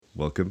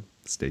Welcome.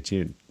 Stay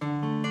tuned.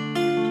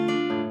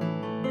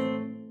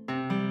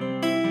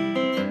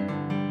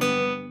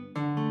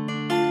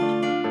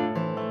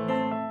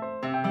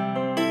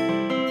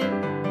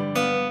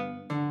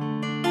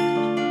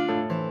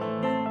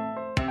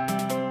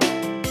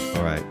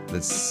 All right,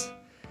 let's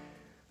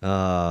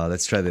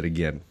try that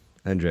again.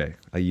 Andre,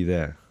 are you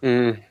there?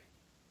 I'm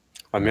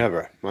here,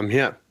 bro. I'm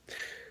here.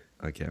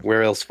 Okay.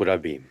 Where else would I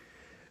be?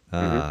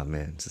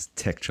 Man, just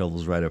tech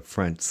troubles right up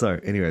front. So,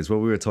 anyways, what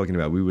we were talking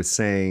about, we were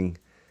saying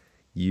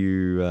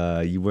you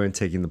weren't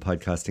taking the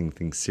podcasting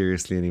thing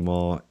seriously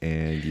anymore,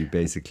 and you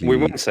basically We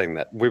weren't saying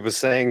that. We were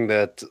saying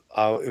that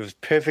it was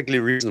perfectly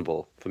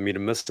reasonable for me to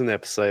miss an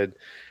episode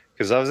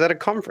because I was at a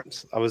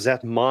conference. I was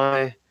at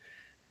my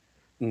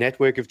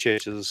network of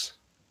churches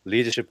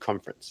leadership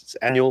conference. It's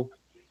annual.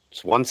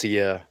 It's once a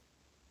year.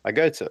 I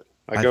go to it.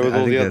 I go with I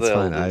all think the that's other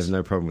fine. I have elders.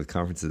 no problem with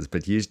conferences,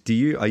 but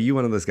are you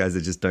one of those guys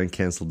that just don't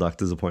cancel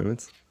doctor's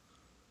appointments?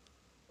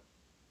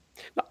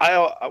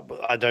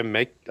 I don't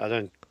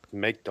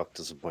make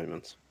doctor's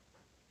appointments.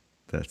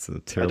 That's a I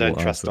don't terrible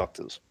trust answer.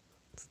 doctors.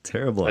 It's a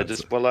terrible I answer.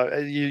 just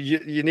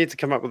you need to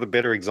come up with a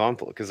better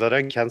example because I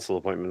don't cancel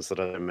appointments that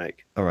I don't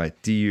make. All right.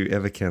 Do you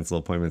ever cancel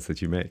appointments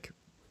that you make?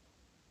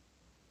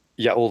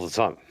 Yeah, all the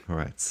time. All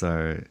right.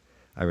 So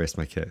I rest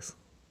my case.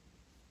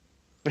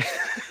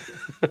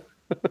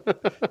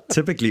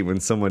 Typically, when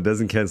someone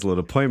doesn't cancel an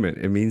appointment,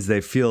 it means they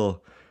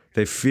feel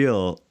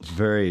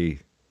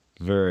very,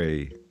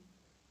 very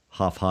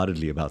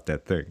half-heartedly about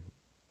that thing.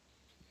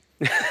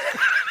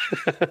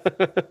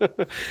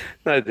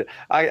 No,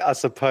 I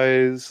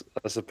suppose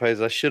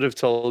I should have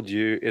told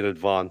you in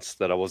advance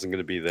that I wasn't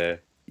going to be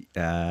there.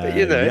 But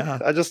Yeah,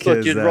 I just thought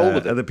because you'd roll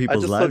with it. other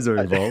people's lives are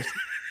involved.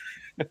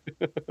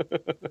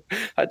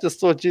 I just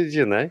thought I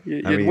you'd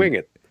mean, wing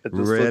it. I just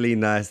thought, really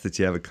nice that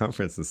you have a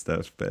conference and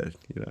stuff, but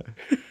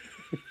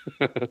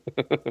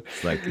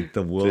it's like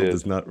the world dude.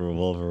 does not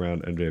revolve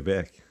around Andre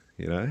Beck.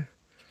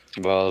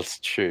 Well, it's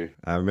true.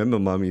 I remember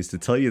Mom used to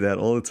tell you that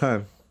all the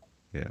time.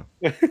 Yeah,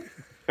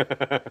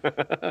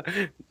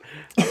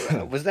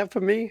 Was that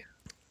for me?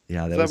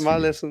 yeah, Was that that was for my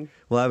you. lesson?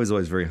 Well, I was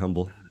always very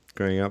humble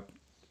growing up.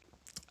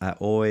 I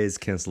always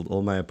canceled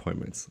all my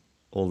appointments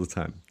all the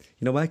time.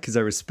 You know why? Because I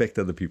respect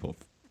other people.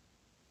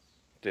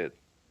 Dude.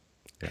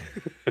 Yeah.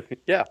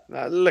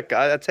 Yeah. Look,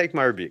 I take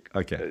my rebuke.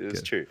 Okay, It's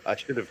good. true. I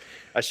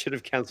should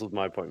have cancelled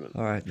my appointment.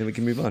 All right, then we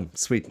can move on.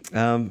 Sweet.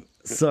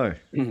 So,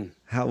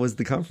 how was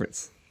the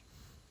conference?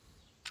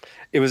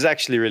 It was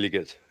actually really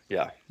good.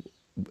 Yeah.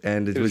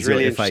 And it It was was your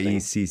really interesting.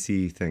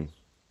 FIECC thing.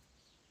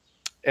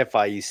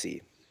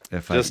 FIEC.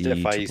 Just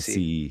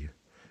FIEC.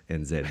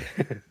 FIECCNZ.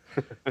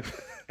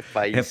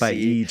 FIEC.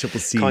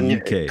 FIECC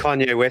UK.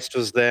 Kanye West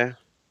was there.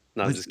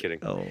 No, I'm just kidding.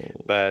 Oh,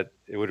 But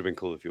it would have been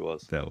cool if he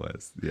was. that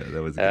was good.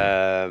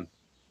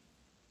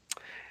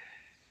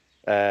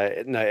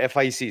 No,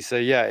 FIEC. So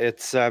yeah,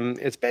 it's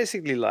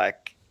basically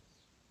like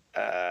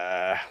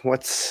I'm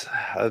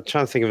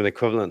trying to think of an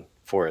equivalent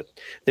for it.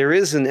 There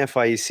is an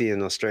FIEC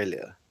in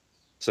Australia.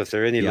 So if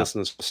there are any Yeah.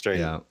 listeners from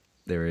Australia, Yeah,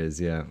 there is.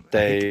 Yeah,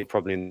 they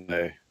probably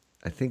know.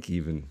 I think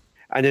even.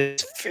 And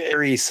it's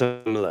very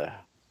similar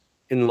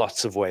in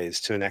lots of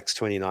ways to an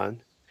X29,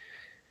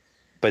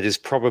 but is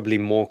probably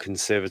more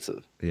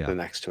conservative Yeah. than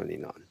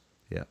X29.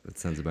 Yeah, that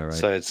sounds about right.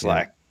 So it's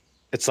Yeah.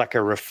 like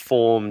a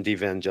reformed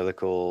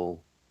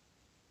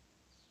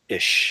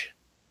evangelical-ish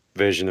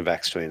version of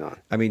X29.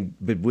 I mean,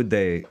 but would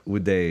they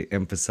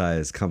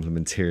emphasize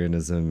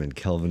complementarianism and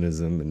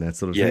Calvinism and that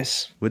sort of thing?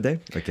 Yes. Would they?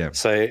 Okay.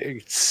 So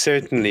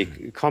certainly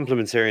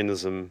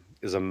complementarianism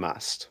is a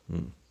must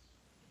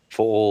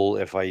for all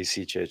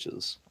FIEC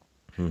churches.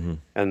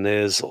 And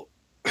there's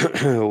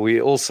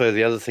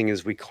the other thing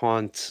is we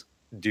can't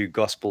do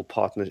gospel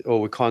partner, or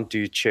we can't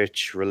do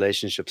church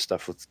relationship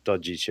stuff with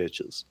dodgy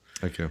churches.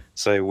 Okay.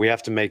 So we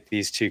have to make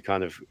these two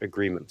kind of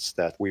agreements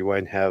that we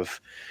won't have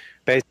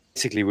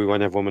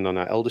women on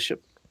our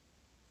eldership,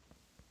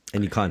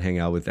 And you can't hang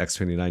out with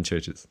X29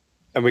 churches.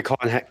 and we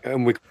can't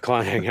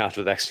hang out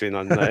with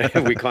X29.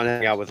 No, we can't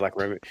hang out with like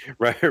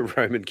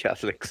Roman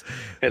Catholics.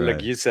 Hey, Right.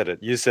 look, you said it.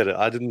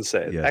 I didn't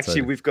say it. Yeah, Actually,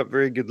 totally. we've got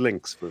very good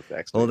links with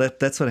X29. Well,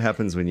 that's what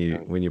happens when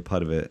you're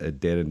part of a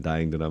dead and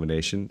dying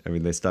denomination. I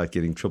mean, they start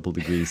getting triple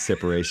degree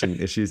separation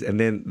issues, and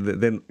then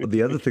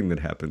the other thing that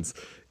happens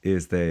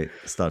is they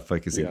start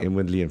focusing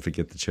inwardly and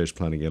forget the church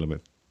planting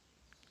element.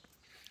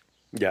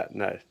 Yeah,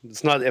 no,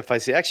 it's not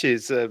FIC. Actually,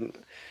 it's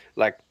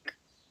like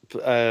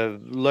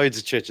loads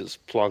of churches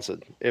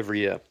planted every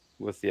year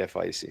with the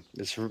FIEC.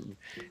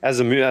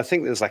 I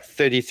think there's like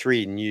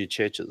 33 new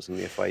churches in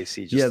the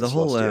FIEC. Just Yeah, the this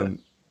whole last year.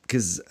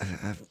 because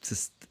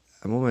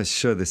I'm almost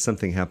sure there's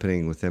something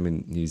happening with them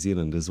in New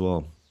Zealand as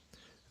well.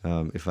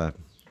 If I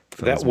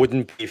That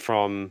wouldn't be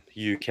from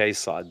UK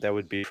side. That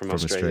would be from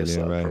Australia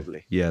side, right?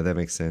 probably. Yeah, that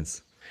makes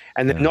sense.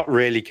 And they're not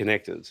really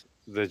connected.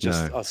 They're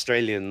just No.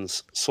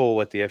 Australians saw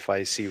what the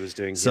FIEC was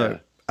doing So,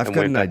 here I've and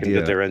got went an back and idea.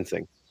 did their own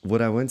thing.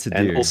 What I want to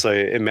And do, also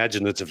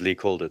imaginatively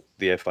called it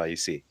the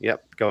FIEC.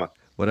 Yep, go on.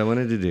 what I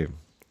wanted to do,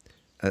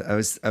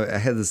 I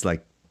had this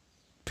like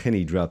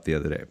penny drop the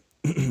other day.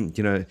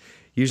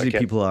 Usually Okay.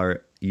 people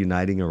are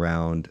uniting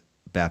around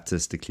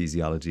Baptist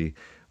ecclesiology,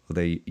 or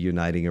they're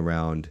uniting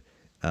around,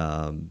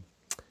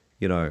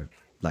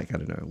 like, I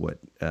don't know what,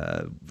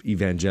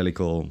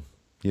 evangelical,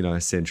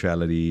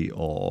 centrality,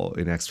 or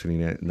in Acts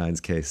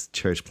 29's case,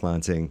 church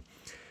planting,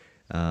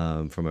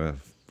 from a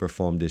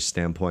reformed-ish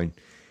standpoint.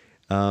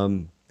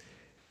 All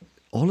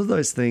of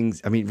those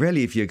things, I mean,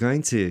 really, if you're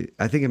going to,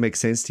 I think it makes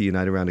sense to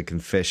unite around a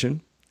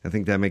confession. I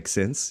think that makes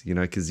sense,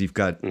 because you've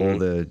got all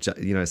the,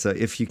 so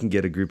if you can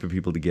get a group of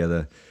people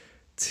together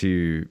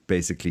to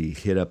basically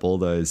hit up all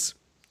those,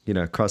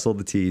 cross all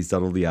the T's,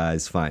 dot all the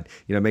I's, fine.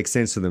 It makes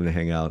sense for them to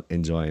hang out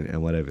and join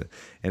and whatever.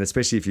 And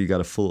especially if you've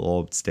got a full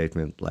orbed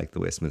statement like the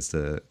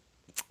Westminster,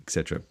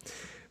 etc.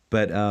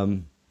 But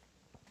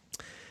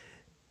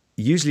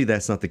usually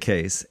that's not the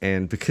case.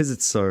 And because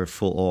it's so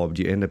full orbed,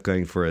 you end up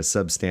going for a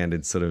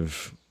substandard sort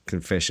of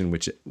confession,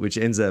 which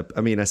ends up,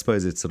 I mean, I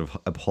suppose it sort of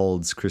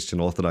upholds Christian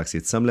orthodoxy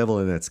at some level,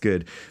 and that's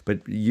good,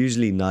 but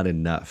usually not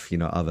enough,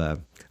 of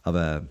a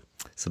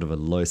sort of a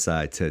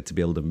loci to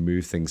be able to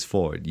move things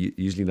forward.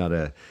 Usually not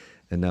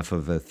enough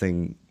of a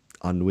thing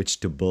on which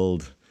to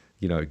build,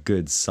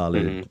 good,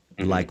 solid,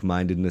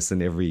 like-mindedness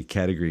in every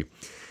category.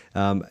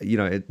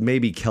 It may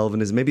be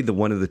Calvinism, maybe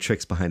one of the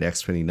tricks behind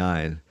Acts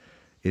 29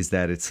 is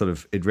that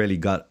it really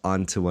got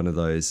onto one of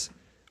those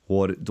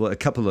a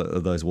couple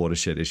of those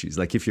watershed issues.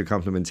 Like if you're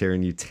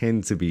complementarian, you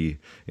tend to be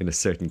in a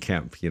certain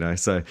camp,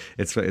 so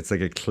it's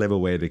like a clever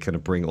way to kind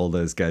of bring all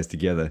those guys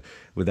together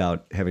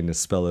without having to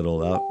spell it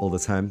all out all the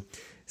time.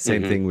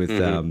 Same thing with,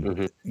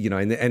 and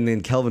then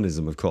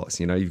Calvinism, of course,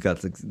 you've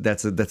got,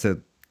 that's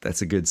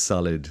a good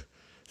solid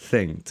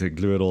thing to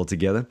glue it all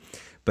together,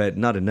 but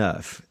not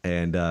enough.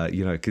 And,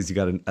 because you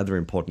got other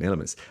important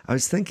elements. I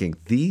was thinking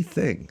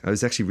I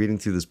was actually reading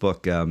through this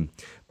book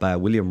by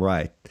William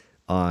Wright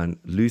on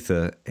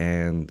Luther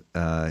and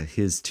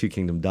his two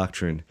kingdom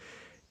doctrine.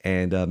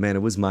 And man,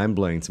 it was mind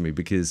blowing to me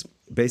because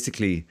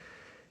basically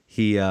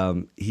he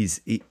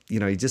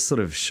just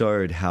sort of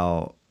showed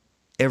how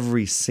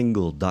every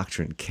single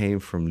doctrine came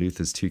from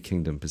Luther's two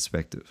kingdom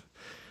perspective.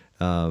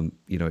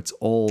 It's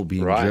all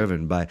being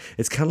driven by,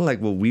 it's kind of like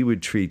what we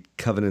would treat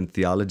covenant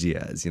theology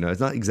as, it's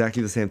not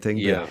exactly the same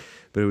thing,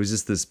 but it was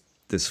just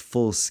this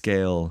full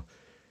scale,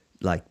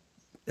 like,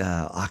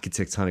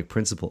 architectonic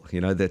principle,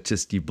 that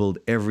just you build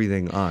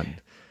everything on.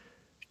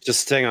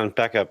 Just staying on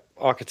back up,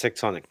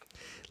 architectonic.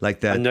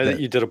 Like that. I know that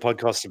you did a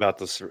podcast about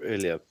this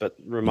earlier, but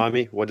remind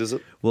me, what is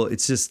it? Well,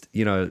 it's just,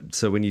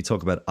 so when you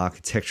talk about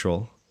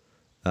architectural,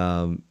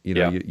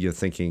 you're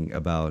thinking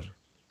about,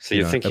 so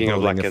you're thinking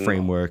of like a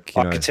framework,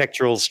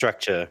 architectural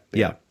structure.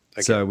 Yeah.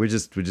 Okay. So we're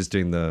just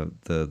doing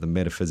the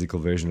metaphysical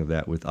version of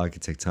that with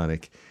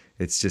architectonic.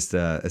 It's just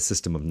a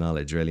system of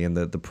knowledge, really, and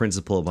the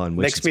principle upon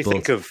which makes me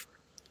think of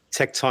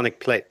tectonic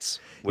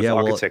plates with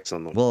architects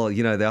on them. Well,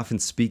 they often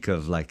speak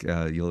of like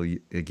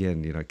covenant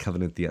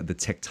the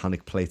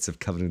tectonic plates of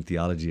covenant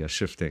theology are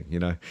shifting,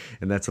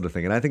 and that sort of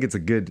thing. And I think it's a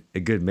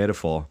good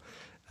metaphor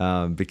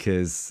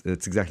because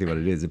it's exactly what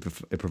it is.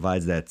 It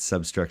provides that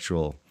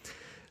substructural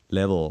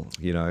level,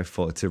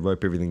 to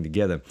rope everything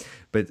together.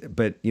 But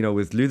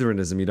with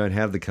Lutheranism, you don't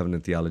have the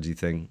covenant theology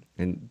thing,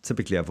 and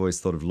typically I've always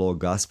thought of law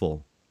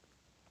gospel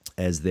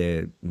as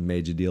their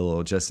major deal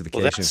or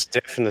justification. Well, that's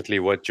definitely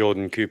what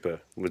Jordan Cooper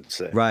would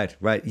say. Right.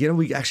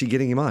 We're actually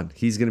getting him on.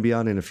 He's going to be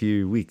on in a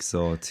few weeks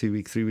or 2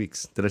 weeks, 3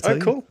 weeks. Did I tell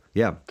you? Cool.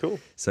 Yeah. Cool.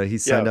 So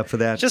he's signed up for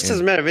that. Just as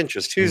a matter of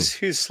interest,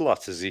 whose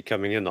slot is he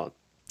coming in on?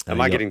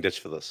 Am I getting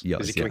ditched for this?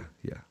 Yes, is he coming?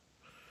 Yeah.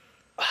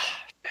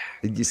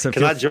 So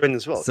Can I join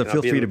as well? So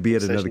feel free to be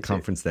at another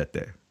conference that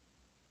day.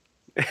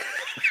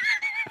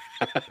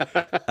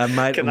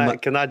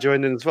 Can I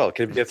join in as well?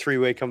 Can it be a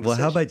three-way conversation? Well,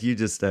 how about you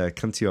just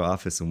come to your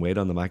office and wait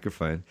on the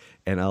microphone,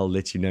 and I'll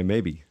let you know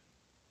maybe.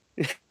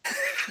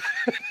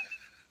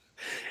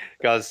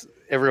 Guys,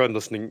 everyone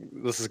listening,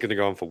 this is going to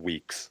go on for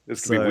weeks.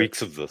 It's going to be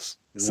weeks of this.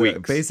 So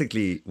weeks.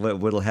 Basically,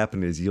 what'll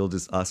happen is you'll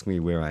just ask me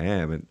where I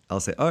am, and I'll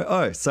say,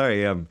 "Oh,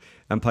 sorry, I'm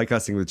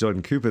podcasting with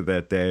Jordan Cooper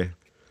that day."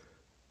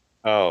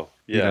 Oh,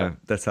 yeah.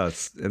 That's how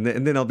it's, and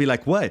then I'll be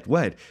like, "What?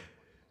 What?"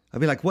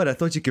 I'll be like, "What? I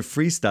thought you could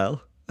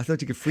freestyle.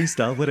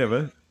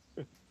 Whatever."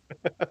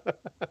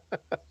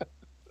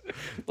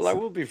 Well, I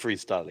will be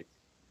freestyling.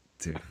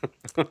 Dude.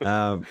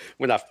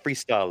 When I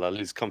freestyle, I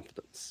lose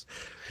confidence.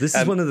 This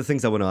is one of the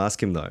things I want to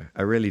ask him, though.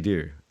 I really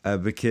do.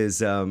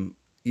 Because,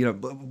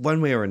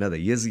 one way or another,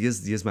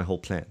 here's my whole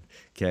plan.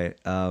 Okay.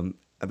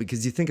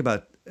 Because you think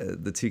about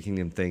the two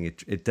kingdom thing,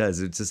 it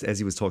does. It's just, as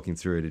he was talking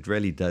through it, it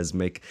really does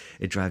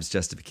it drives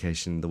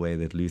justification the way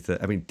that Luther,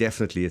 I mean,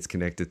 definitely it's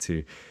connected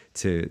to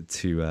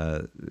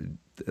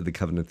the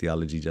covenant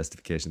theology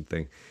justification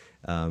thing.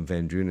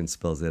 Van Drunen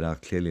spells that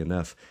out clearly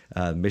enough.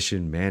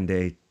 Mission,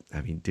 mandate, I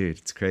mean, dude,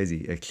 it's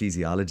crazy.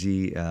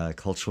 Ecclesiology,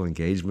 cultural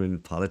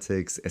engagement,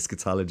 politics,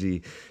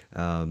 eschatology.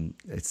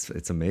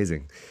 It's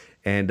amazing.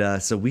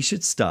 And so we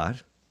should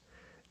start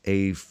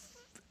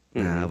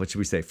what should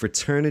we say?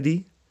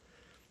 Fraternity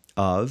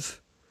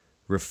of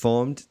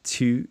Reformed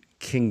two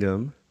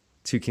kingdom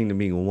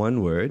being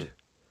one word.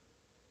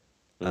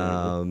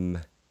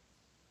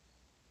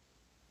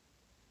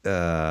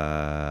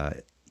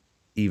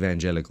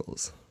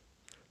 evangelicals,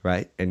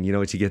 right? And you know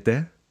what you get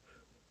there?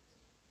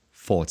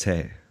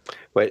 Forte.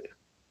 Wait.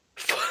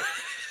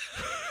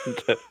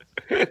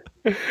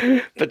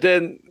 But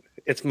then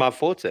it's my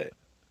forte.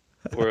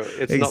 Or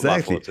it's not my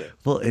Exactly. forte.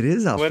 Well, it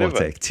is our Whatever.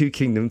 forte. Two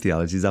kingdom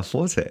theology is our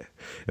forte.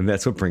 And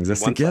that's what brings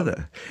us One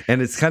together.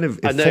 And it's kind of,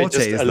 I know forte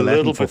just is a the Latin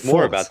little for bit more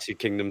force. about Two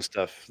Kingdom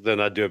stuff than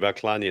I do about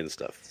Kleinian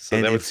stuff. So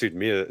And that would if- suit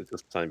me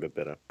just a tiny bit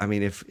better. I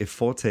mean, if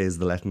forte is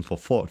the Latin for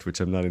fort,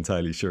 which I'm not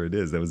entirely sure it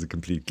is, that was a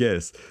complete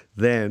guess,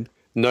 then,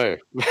 No.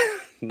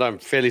 No, I'm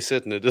fairly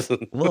certain it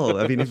isn't. well,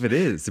 I mean, if it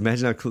is,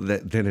 imagine how cool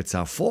that, then it's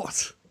our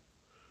fort.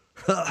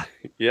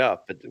 Yeah,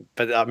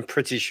 but I'm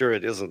pretty sure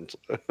it isn't.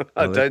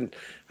 I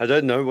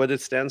don't know what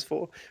it stands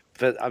for,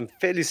 but I'm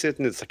fairly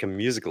certain it's like a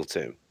musical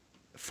term.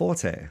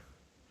 Forte.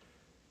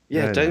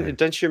 Yeah, No, no.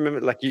 don't you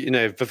remember, like, you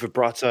know,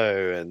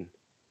 vibrato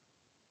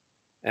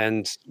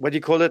and what do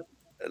you call it?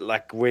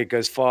 Like where it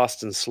goes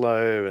fast and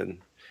slow, and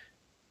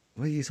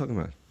What are you talking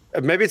about?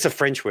 maybe it's a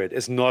French word.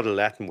 It's not a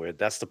Latin word.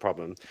 That's the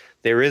problem.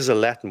 There is a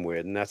Latin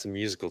word, and that's a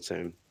musical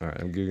term. All right,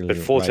 I'm Googling But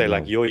it forte, right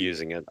like now. you're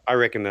using it, I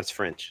reckon that's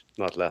French,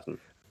 not Latin.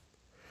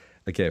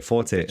 Okay,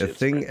 forte, bet you a it's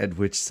thing French. at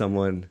which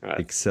someone Right.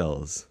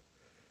 excels.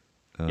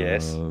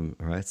 Yes. All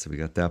right, so we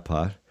got that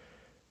part.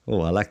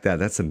 Oh, I like that.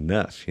 That's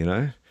enough, you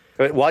know?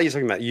 But while you're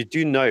talking about it, you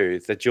do know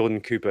that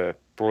Jordan Cooper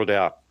brought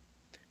out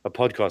a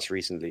podcast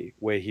recently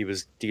where he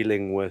was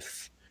dealing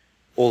with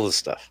all this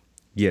stuff.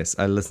 Yes,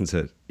 I listened to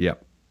it. Yeah.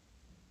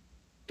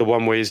 The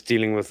one where he's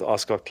dealing with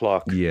Oscar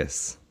Clark.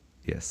 Yes.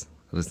 Yes.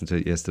 I listened to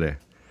it yesterday.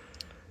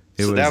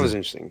 So that was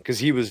interesting because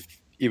he was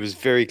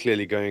very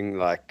clearly going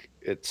like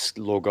it's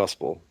law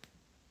gospel.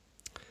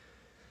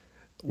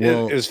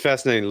 Well, It was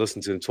fascinating to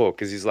listen to him talk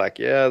because he's like,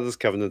 yeah, this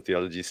covenant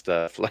theology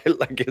stuff, like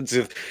as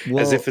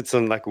if it's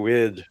some like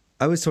weird.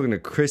 I was talking to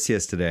Chris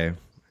yesterday,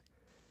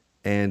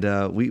 and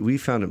we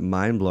found it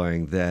mind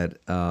blowing that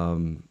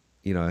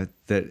you know,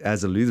 that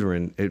as a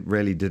Lutheran, it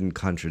really didn't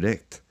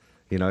contradict.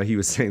 You know, he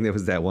was saying there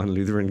was that one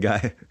Lutheran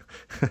guy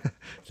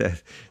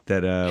that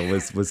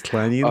was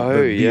Kleinian,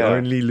 Oh, the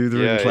only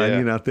Lutheran Yeah,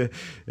 Kleinian yeah. out there,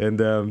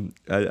 and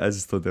I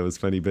just thought that was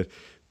funny. But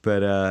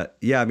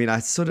yeah, I mean, I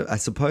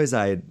suppose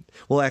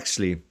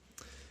actually,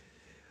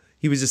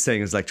 he was just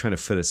saying it was like trying to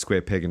fit a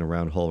square peg in a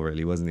round hole,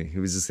 really, wasn't he? He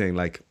was just saying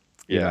like,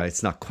 you Yeah. know,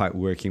 it's not quite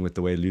working with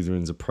the way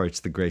Lutherans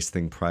approach the grace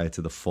thing prior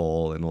to the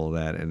fall and all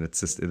that, and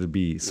it'll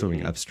be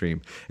swimming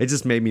upstream. It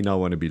just made me not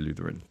want to be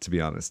Lutheran, to be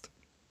honest.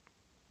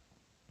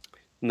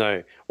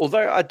 No,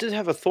 although I did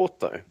have a thought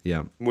though,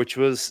 Yeah. which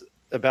was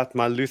about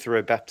my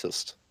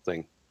Luthero-Baptist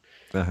thing,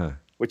 Uh-huh.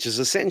 which is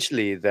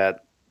essentially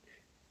that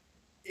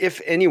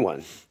if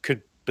anyone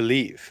could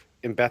believe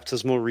in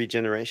baptismal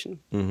regeneration,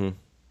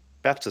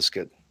 Baptists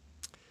could.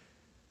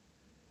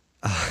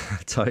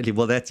 Totally.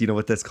 Well, you know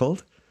what that's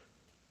called?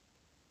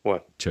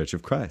 What? Church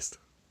of Christ.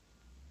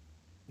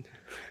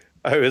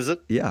 Oh, is it?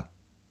 Yeah,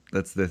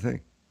 that's their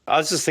thing. I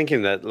was just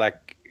thinking that,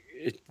 like,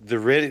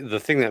 the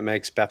thing that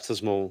makes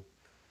baptismal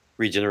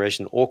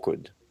regeneration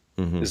awkward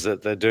is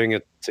that they're doing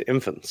it to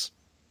infants,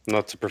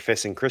 not to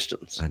professing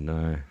Christians. I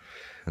know.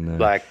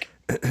 Like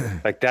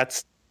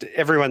that's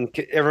everyone.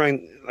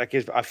 Like,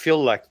 I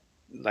feel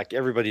like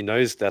everybody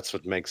knows that's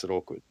what makes it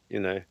awkward. You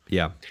know.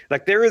 Yeah.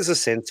 Like there is a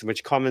sense in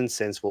which common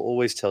sense will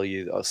always tell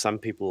you some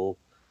people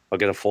are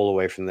going to fall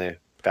away from their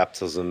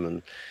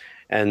baptism,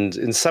 and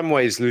in some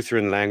ways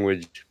Lutheran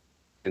language,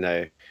 you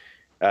know,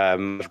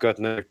 I've got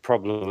no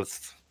problem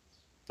with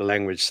the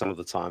language some of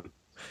the time.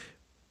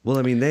 Well,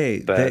 I mean,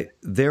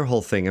 their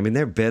whole thing, I mean,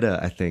 they're better,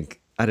 I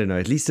think. I don't know.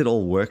 At least it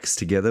all works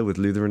together with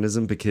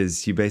Lutheranism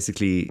because you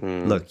basically,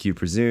 look, you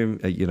presume,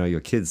 you know,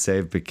 your kids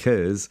saved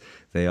because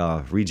they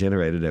are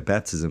regenerated at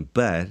baptism,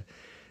 but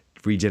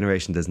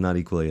regeneration does not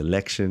equal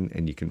election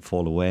and you can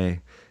fall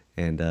away.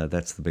 And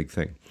that's the big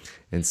thing.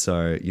 And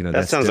so, you know,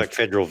 That sounds like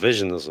federal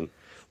visionism.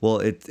 Well,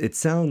 it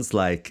sounds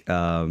like,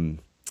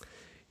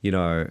 you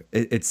know,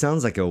 it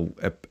sounds like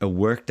a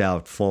worked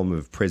out form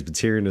of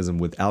Presbyterianism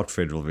without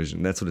federal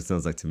vision. That's what it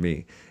sounds like to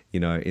me, you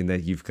know, in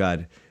that you've got,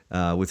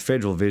 with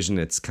federal vision,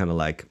 it's kind of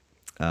like,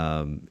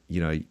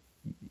 you know,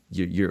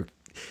 you're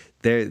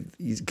there,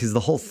 because the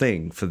whole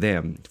thing for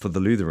them, for the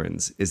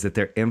Lutherans, is that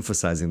they're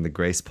emphasizing the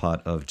grace part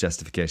of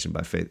justification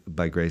by faith,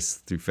 by grace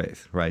through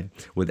faith, right?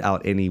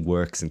 Without any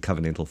works and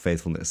covenantal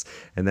faithfulness.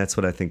 And that's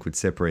what I think would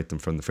separate them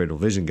from the federal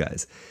vision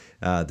guys.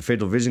 The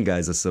federal vision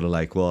guys are sort of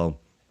like, well,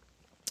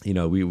 you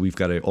know, we've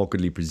got to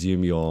awkwardly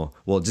presume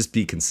just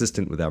be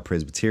consistent with our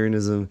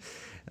Presbyterianism.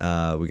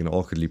 We're going to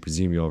awkwardly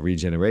presume your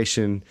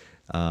regeneration.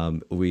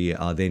 We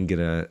are then going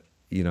to,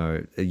 you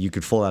know, you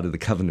could fall out of the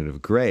covenant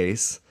of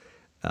grace,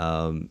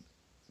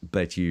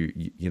 but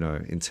you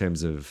know, in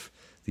terms of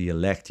the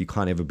elect, you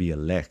can't ever be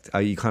elect.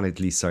 You can't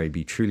at least,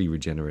 be truly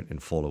regenerate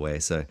and fall away.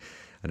 So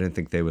I don't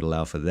think they would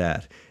allow for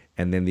that.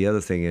 And then the other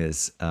thing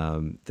is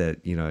that,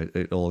 you know,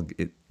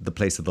 the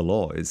place of the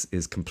law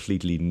is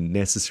completely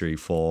necessary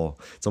for,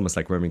 it's almost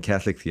like Roman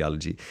Catholic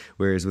theology.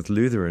 Whereas with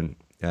Lutheran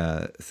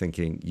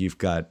thinking, you've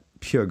got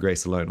pure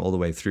grace alone all the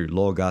way through.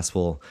 Law,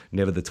 gospel,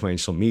 never the twain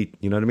shall meet.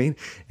 You know what I mean?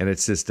 And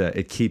it's just,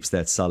 it keeps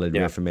that solid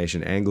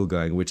Reformation angle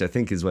going, which I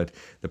think is what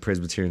the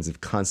Presbyterians have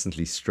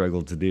constantly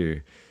struggled to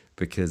do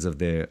because of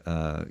their,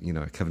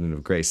 covenant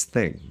of grace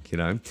thing,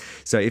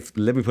 So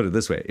let me put it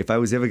this way. If I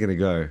was ever going to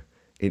go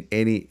in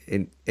any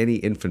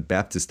infant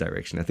Baptist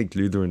direction, I think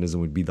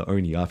Lutheranism would be the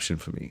only option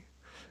for me,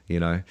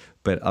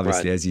 But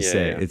obviously, as you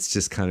say, it's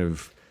just kind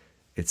of,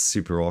 it's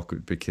super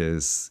awkward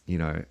because,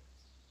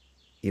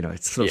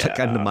 it sort of like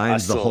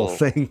undermines the whole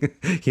thing.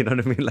 You know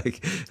what I mean?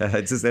 Like,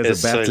 just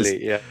as a Baptist,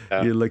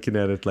 you're looking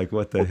at it like,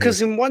 what the heck?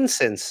 Because in one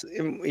sense,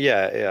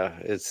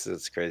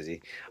 it's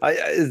crazy.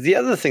 The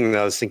other thing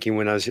that I was thinking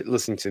when I was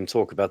listening to him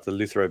talk about the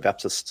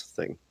Luthero-Baptist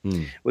thing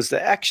was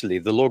that actually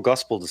the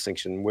law-gospel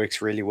distinction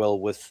works really well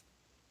with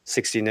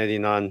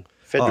 1689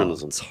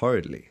 federalism. Oh,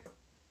 totally.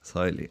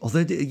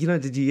 Although,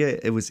 did you hear,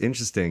 it was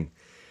interesting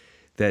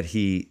that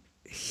he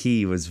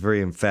was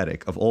very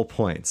emphatic of all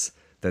points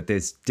that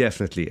there's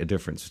definitely a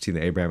difference between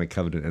the Abrahamic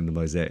covenant and the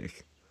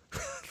Mosaic. I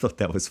thought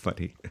that was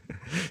funny.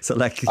 So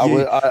like,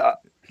 I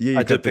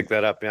did pick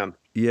that up. Yeah.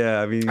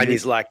 Yeah. I mean, and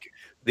he's like,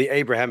 the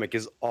Abrahamic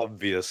is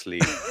obviously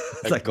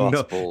a like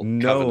gospel.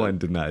 No one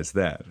denies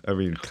that. I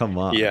mean, come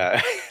on. Yeah.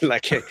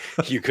 Like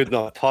you could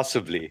not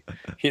possibly,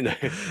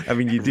 I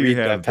mean, you do read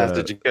have that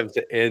passage and come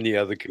to any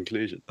other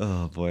conclusion.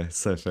 Oh boy.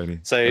 So funny.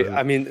 So,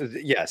 I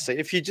mean, so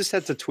if you just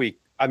had to tweak,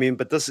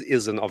 but this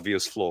is an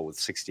obvious flaw with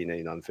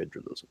 1689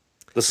 federalism.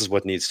 This is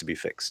what needs to be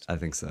fixed. I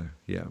think so.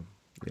 Yeah.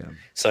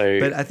 So,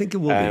 but I think it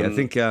will be. I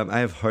think I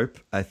have hope.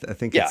 I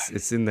think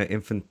it's in the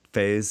infant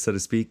phase, so to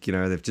speak.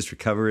 They've just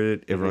recovered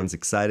it. Everyone's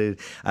excited.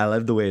 I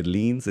love the way it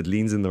leans. It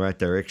leans in the right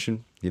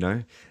direction.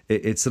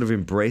 It sort of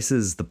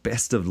embraces the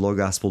best of law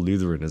gospel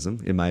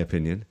Lutheranism, in my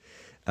opinion.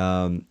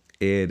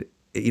 It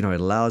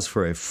allows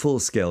for a full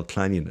scale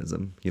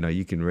Kleinianism.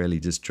 You can really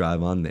just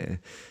drive on there.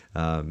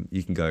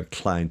 You can go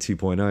Klein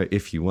 2.0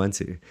 if you want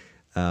to.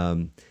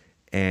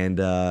 And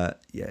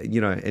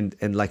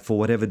like for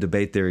whatever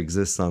debate there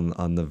exists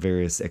on the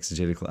various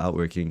exegetical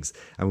outworkings,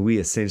 and we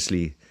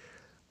essentially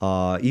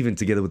are even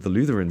together with the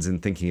Lutherans in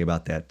thinking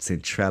about that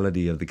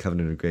centrality of the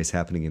covenant of grace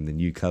happening in the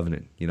new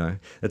covenant.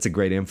 That's a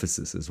great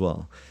emphasis as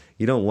well.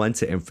 You don't want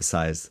to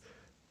emphasize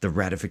the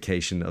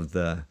ratification of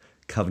the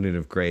covenant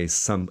of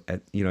grace in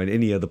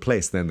any other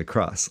place than the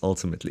cross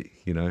ultimately.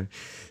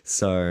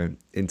 So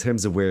in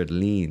terms of where it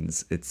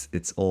leans,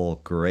 it's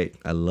all great.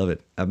 I love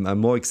it. I'm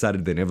more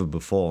excited than ever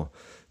before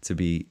to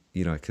be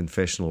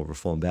confessional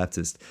Reformed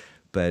Baptist,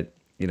 but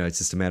it's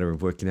just a matter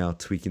of working out,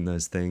 tweaking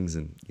those things,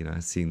 and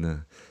seeing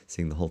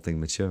the whole thing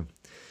mature.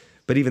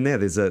 But even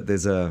there's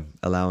a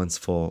allowance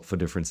for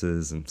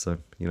differences, and so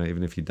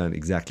even if you don't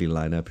exactly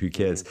line up, who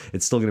cares?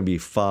 It's still going to be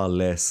far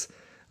less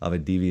of a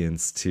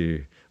deviance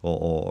to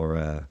or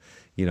a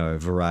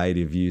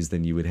variety of views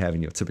than you would have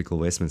in your typical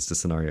Westminster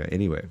scenario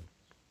anyway.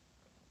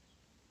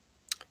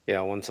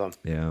 Yeah, one time.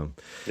 Yeah.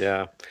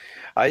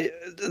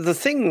 The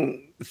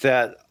thing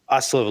that I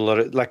still have a lot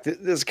of, like,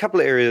 there's a couple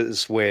of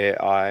areas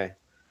where I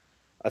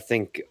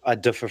think I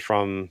differ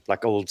from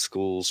like old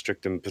school,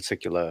 strict and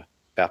particular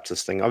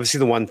Baptist thing. Obviously,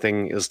 the one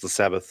thing is the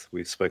Sabbath.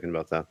 We've spoken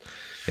about that.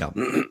 Yeah.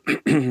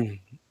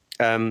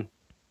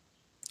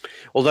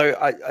 Although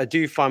I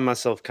do find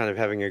myself kind of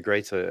having a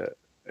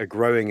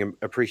growing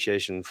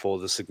appreciation for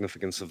the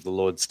significance of the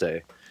Lord's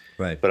Day.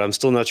 Right. But I'm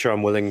still not sure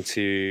I'm willing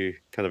to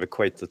kind of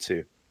equate the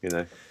two,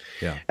 Yeah.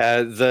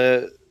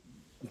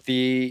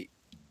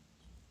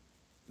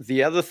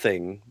 The other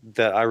thing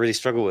that I really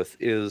struggle with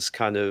is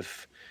kind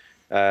of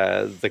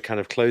the kind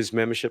of closed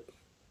membership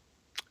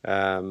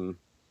and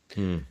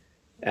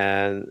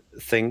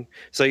thing.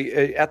 So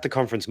at the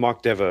conference,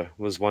 Mark Dever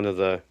was one of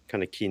the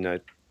kind of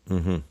keynote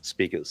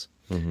speakers.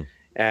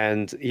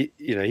 And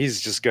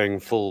he's just going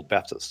full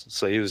Baptist.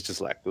 So he was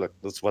just like, look,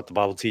 that's what the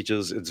Bible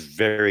teaches. It's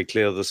very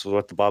clear this is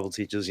what the Bible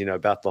teaches,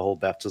 about the whole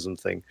baptism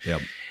thing.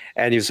 Yep.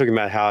 And he was talking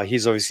about how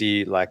he's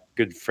obviously like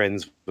good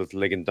friends with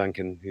Ligon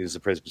Duncan, who's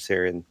a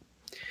Presbyterian.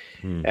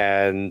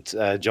 And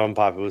John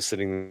Piper was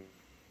sitting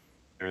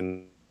there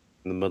in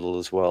the middle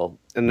as well.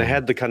 And they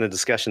had the kind of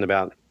discussion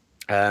about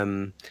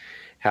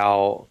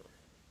how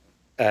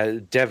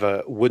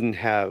Dever wouldn't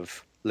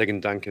have Ligon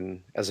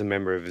Duncan as a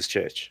member of his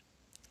church.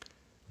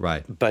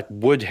 Right. But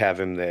would have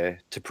him there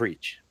to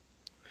preach.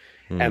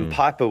 And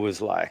Piper was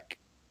like,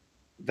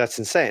 that's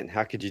insane.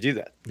 How could you do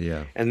that?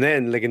 Yeah. And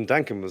then Ligon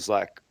Duncan was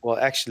like, well,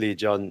 actually,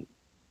 John,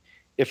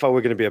 if I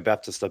were going to be a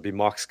Baptist, I'd be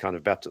Mark's kind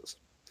of Baptist.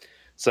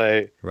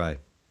 So, right.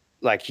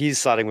 Like, he's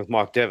siding with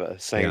Mark Dever,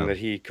 saying that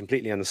he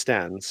completely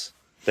understands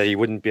that he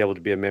wouldn't be able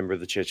to be a member of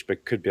the church,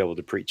 but could be able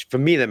to preach. For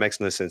me, that makes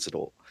no sense at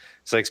all.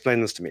 So explain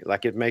this to me.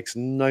 Like, it makes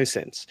no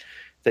sense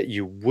that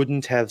you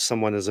wouldn't have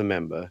someone as a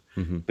member,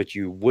 but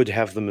you would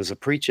have them as a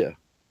preacher.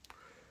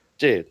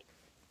 Dude.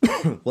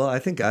 Well, I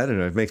don't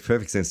know. It makes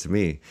perfect sense to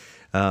me.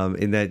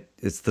 in that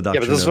it's the Yeah,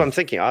 doctrine but this is of, what I'm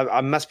thinking.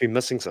 I must be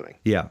missing something.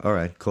 yeah, all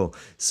right, cool.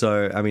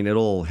 So, I mean, it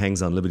all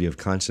hangs on liberty of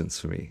conscience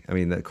for me. I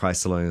mean, that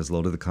Christ alone is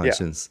Lord of the Yeah.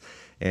 conscience,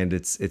 and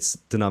it's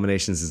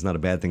denominations is not a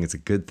bad thing. It's a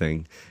good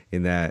thing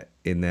in that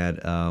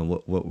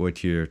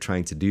what you're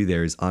trying to do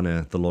there is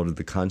honor the Lord of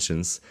the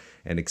conscience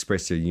and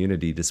express your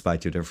unity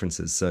despite your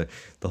differences. So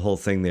the whole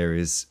thing there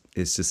is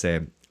to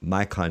say,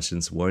 my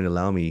conscience won't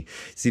allow me.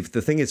 See,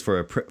 the thing is,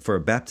 for a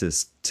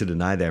Baptist to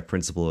deny that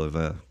principle of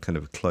a kind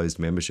of closed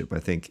membership, I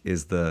think,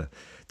 is the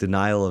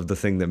denial of the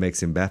thing that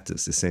makes him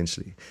Baptist,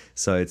 essentially.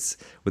 So it's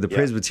with the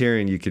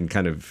Presbyterian, you can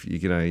kind of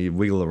you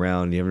wiggle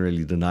around. You haven't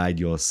really denied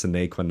your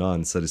sine qua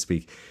non, so to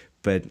speak.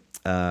 But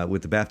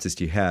with the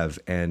Baptist, you have,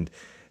 and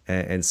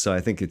so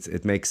I think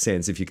it makes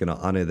sense if you're going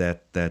to honor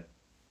that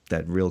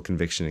real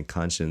conviction and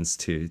conscience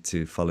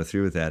to follow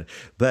through with that,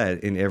 but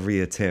in every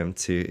attempt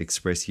to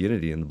express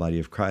unity in the body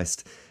of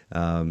Christ.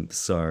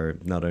 So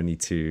not only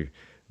to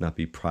not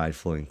be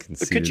prideful and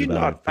conceited Could you about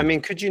not? it, I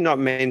mean, could you not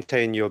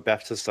maintain your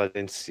Baptist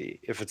identity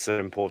if it's that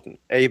important?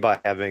 A, by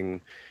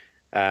having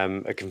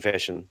a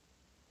confession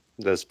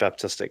that's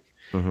Baptistic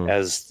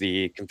as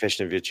the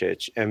confession of your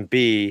church, and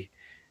B,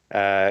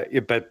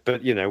 but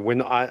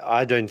when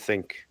I don't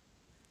think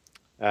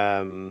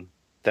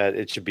that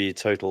it should be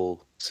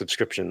total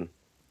subscription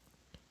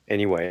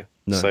anyway.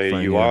 No, So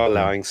fine, you yeah, are yeah.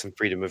 allowing some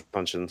freedom of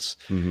conscience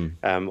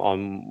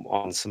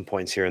on some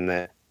points here and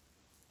there.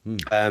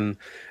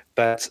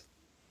 But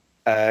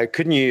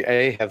couldn't you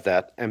A, have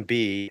that, and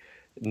B,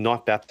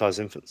 not baptize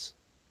infants?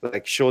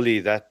 Like, surely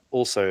that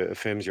also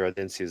affirms your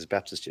identity as a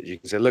Baptist church. You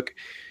can say, look,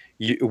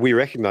 we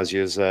recognize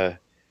you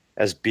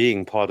as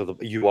being part of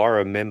you are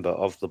a member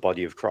of the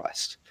body of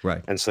Christ.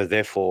 Right. And so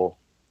therefore,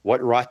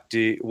 what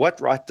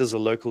right does a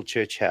local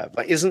church have?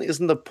 Like,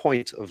 isn't the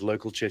point of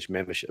local church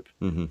membership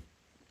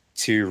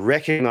to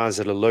recognize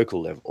at a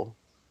local level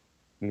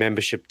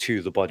membership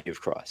to the body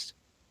of Christ?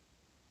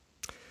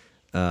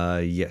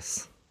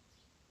 Yes.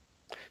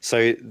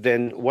 So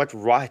then what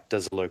right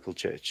does a local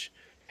church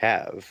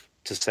have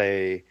to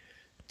say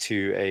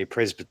to a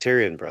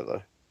Presbyterian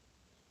brother,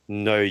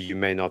 no, you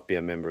may not be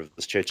a member of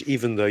this church,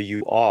 even though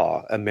you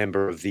are a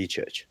member of the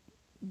church?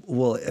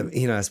 Well,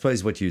 I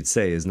suppose what you'd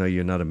say is, no,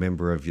 you're not a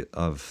member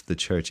of the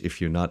church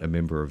if you're not a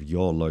member of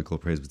your local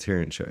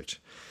Presbyterian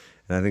church.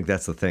 And I think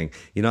that's the thing.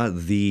 You're not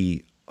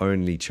the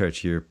only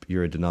church.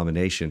 You're a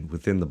denomination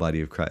within the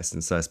body of Christ.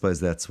 And so I suppose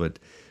that's what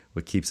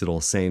keeps it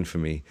all sane for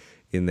me,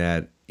 in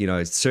that,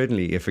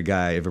 certainly if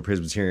a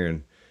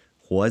Presbyterian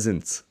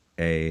wasn't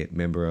a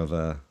member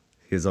of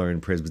his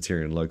own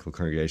Presbyterian local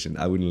congregation,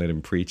 I wouldn't let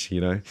him preach,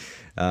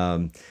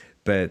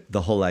 But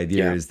the whole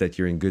idea is that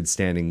you're in good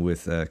standing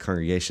with a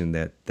congregation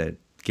that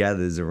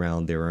gathers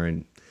around their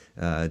own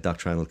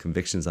doctrinal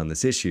convictions on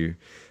this issue,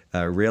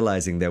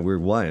 realizing that we're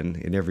one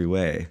in every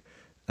way,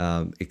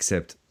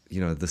 except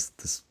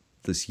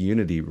this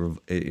unity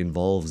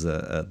involves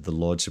the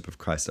lordship of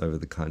Christ over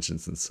the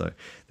conscience, and so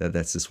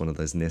that's just one of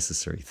those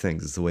necessary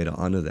things. It's a way to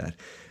honor that.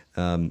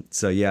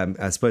 So yeah,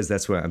 I suppose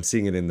that's where I'm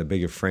seeing it in the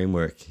bigger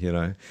framework.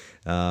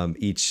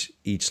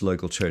 Each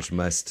local church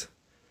must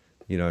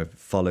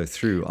follow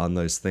through on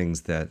those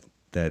things that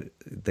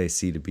they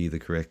see to be the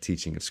correct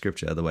teaching of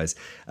Scripture.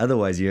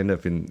 Otherwise you end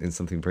up in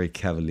something very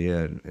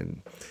cavalier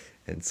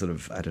and sort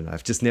of, I don't know,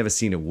 I've just never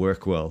seen it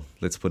work well,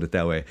 let's put it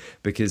that way.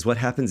 Because what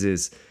happens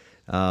is,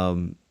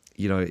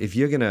 if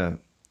you're going to,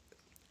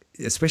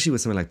 especially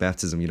with something like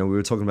baptism, we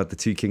were talking about the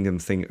two kingdom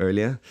thing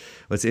earlier.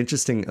 What's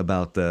interesting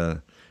about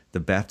the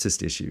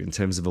Baptist issue in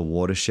terms of a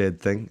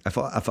watershed thing,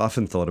 I've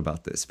often thought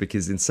about this,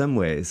 because in some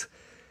ways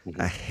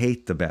I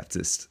hate the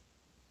Baptist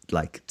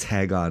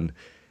tag on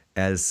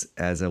as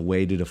a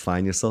way to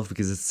define yourself,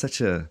 because it's such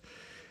a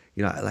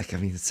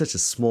it's such a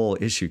small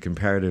issue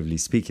comparatively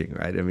speaking,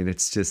 right? I mean,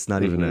 it's just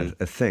not even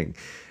a thing.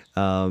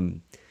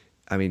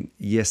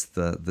 Yes,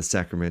 the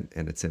sacrament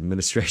and its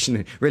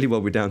administration, really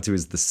what we're down to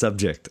is the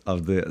subject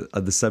of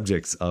the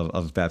subjects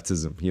of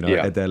baptism,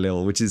 at that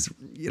level, which is,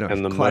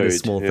 quite a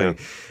small thing.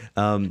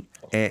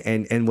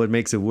 And what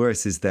makes it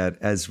worse is that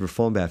as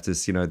Reformed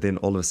Baptists, then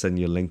all of a sudden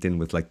you're linked in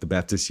with the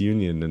Baptist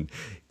Union and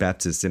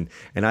Baptists. And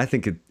I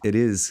think it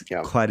is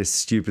quite a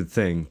stupid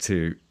thing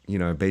to,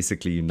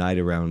 basically unite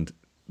around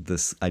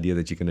this idea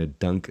that you're going to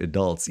dunk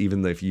adults,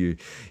 even though if you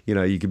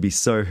could be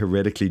so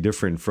heretically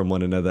different from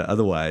one another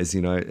otherwise,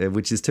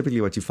 which is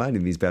typically what you find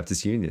in these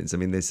Baptist unions. I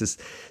mean, there's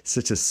just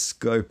such a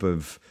scope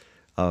of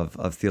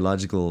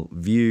theological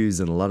views,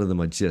 and a lot of them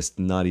are just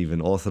not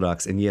even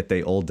orthodox, and yet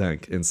they all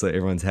dunk, and so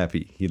everyone's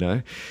happy,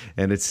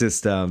 and it's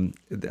just,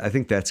 I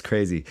think that's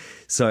crazy.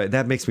 So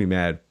that makes me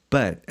mad.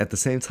 But at the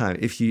same time,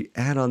 if you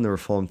add on the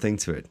Reformed thing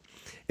to it,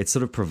 it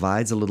sort of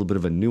provides a little bit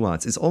of a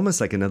nuance. It's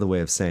almost like another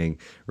way of saying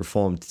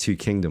Reformed to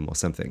kingdom or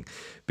something,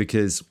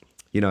 because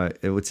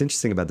what's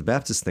interesting about the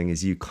Baptist thing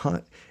is you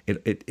can't,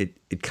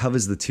 it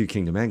covers the two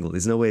kingdom angle.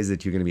 There's no ways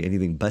that you're going to be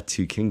anything but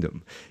two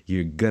kingdom.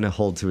 You're going to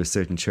hold to a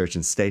certain church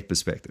and state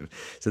perspective.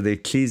 So the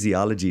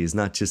ecclesiology is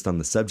not just on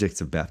the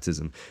subjects of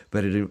baptism,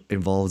 but it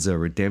involves a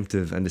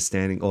redemptive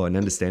understanding, or an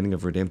understanding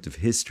of redemptive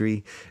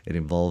history. It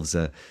involves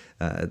the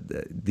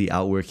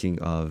outworking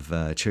of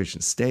church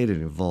and state.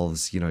 It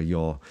involves,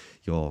 you'll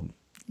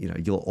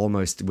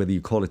almost, whether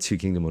you call it two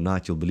kingdom or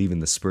not, you'll believe in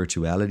the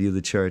spirituality of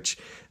the church,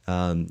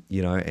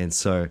 and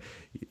so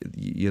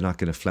you're not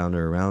going to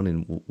flounder around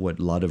in what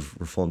a lot of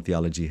Reformed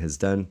theology has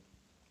done.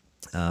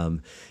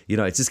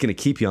 It's just going to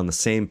keep you on the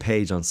same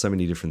page on so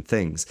many different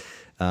things.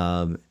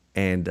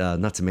 And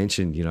not to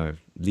mention,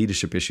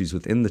 leadership issues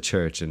within the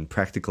church and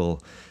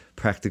practical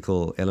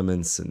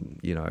elements and,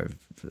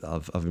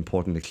 of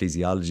important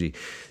ecclesiology.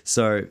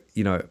 So,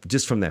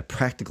 just from that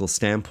practical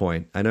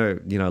standpoint, I know,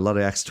 a lot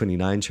of Acts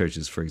 29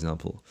 churches, for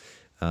example,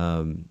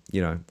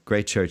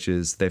 great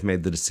churches, they've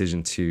made the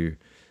decision to,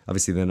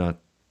 obviously they're not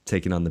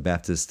taking on the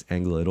Baptist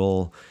angle at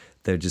all.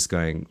 They're just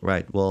going,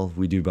 right, well,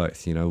 we do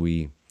both,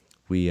 we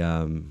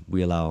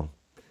allow,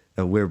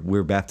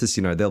 we're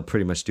Baptist, they'll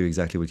pretty much do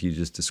exactly what you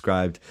just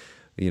described.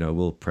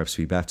 We'll perhaps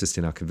be Baptist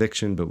in our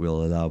conviction, but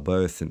we'll allow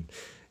both. And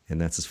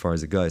that's as far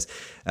as it goes.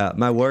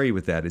 My worry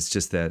with that is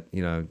just that,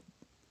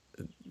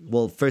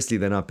 well, firstly,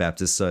 they're not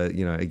Baptist. So,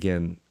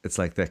 again, it's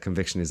like that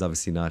conviction is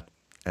obviously not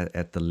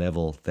at the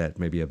level that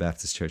maybe a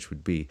Baptist church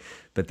would be.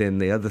 But then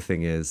the other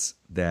thing is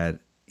that,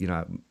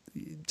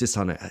 just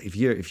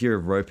if you're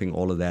roping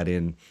all of that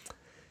in,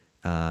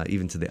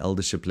 even to the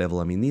eldership level,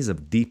 I mean, these are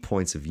deep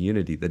points of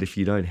unity that if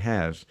you don't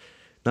have,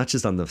 not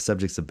just on the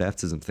subjects of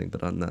baptism thing,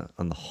 but on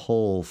the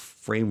whole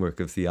framework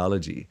of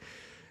theology,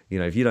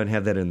 if you don't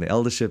have that in the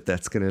eldership,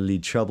 that's going to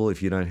lead trouble.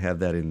 If you don't have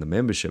that in the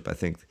membership, I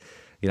think,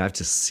 I've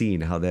just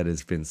seen how that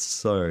has been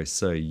so,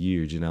 so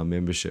huge in our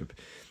membership.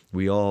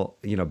 We all,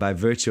 by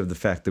virtue of the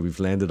fact that we've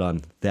landed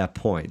on that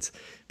point,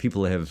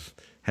 people have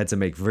had to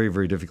make very,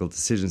 very difficult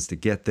decisions to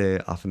get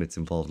there. Often it's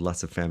involved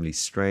lots of family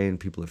strain.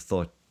 People have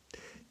thought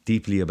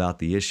deeply about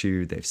the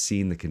issue. They've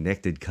seen the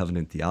connected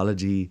covenant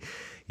theology.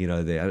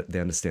 They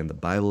understand the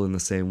Bible in the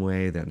same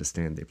way. They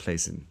understand their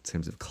place in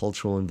terms of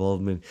cultural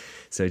involvement.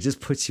 So it just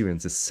puts you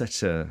into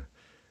such a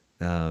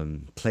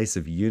place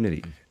of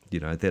unity,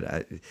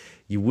 that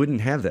you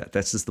wouldn't have that.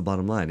 That's just the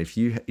bottom line. If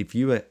you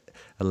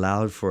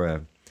allowed for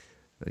a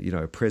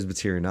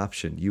Presbyterian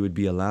option, you would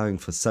be allowing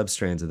for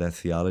substrands of that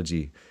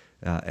theology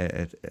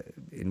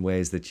in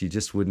ways that you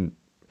just wouldn't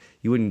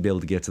be able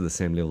to get to the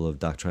same level of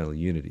doctrinal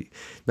unity.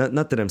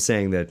 Not that I'm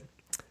saying that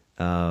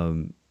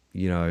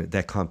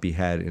that can't be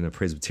had in a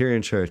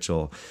Presbyterian church,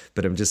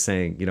 but I'm just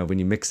saying, when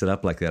you mix it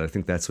up like that, I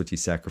think that's what you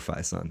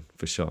sacrifice on,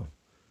 for sure.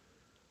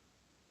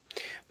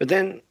 But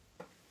then,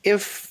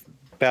 if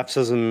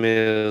baptism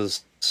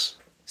is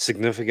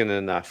significant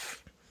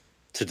enough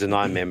to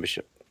deny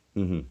membership,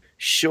 mm-hmm.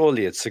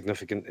 surely it's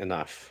significant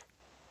enough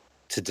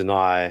to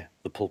deny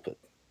the pulpit.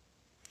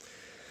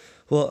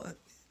 Well,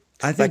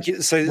 I think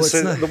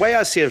the way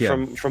I see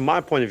it from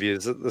my point of view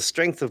is that the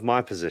strength of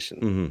my position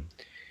mm-hmm.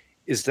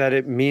 is that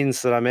it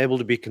means that I'm able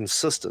to be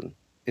consistent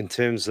in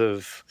terms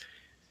of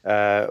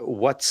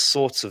what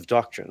sorts of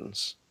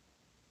doctrines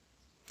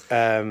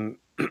are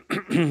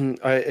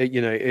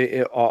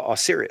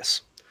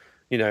serious,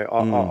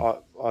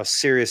 are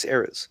serious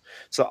errors.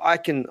 So I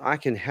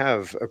can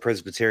have a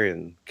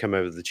Presbyterian come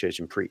over to the church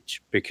and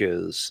preach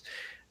because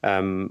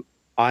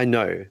I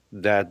know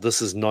that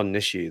this is not an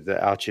issue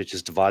that our church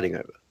is dividing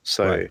over.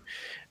 So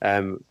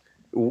right.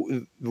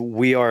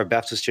 We are a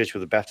Baptist church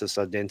with a Baptist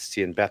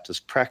identity and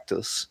Baptist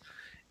practice,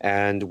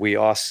 and we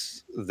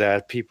ask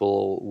that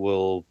people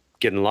will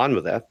get in line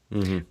with that.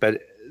 Mm-hmm.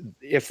 But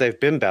if they've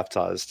been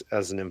baptized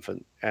as an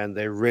infant and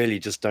they really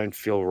just don't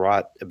feel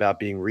right about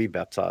being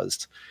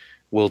rebaptized,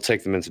 we'll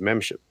take them into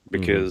membership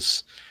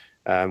because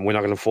we're not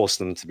going to force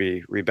them to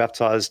be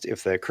rebaptized.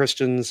 If they're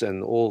Christians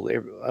and all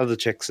other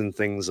checks and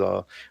things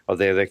are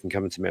there, they can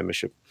come into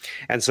membership.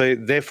 And so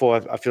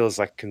therefore, I feel it's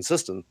like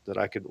consistent that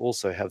I could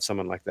also have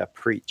someone like that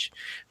preach.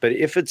 But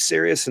if it's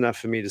serious enough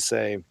for me to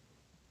say,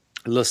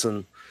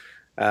 listen,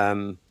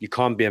 you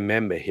can't be a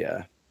member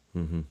here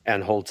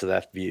and hold to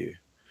that view,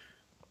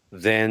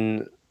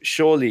 then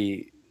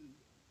surely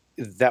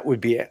that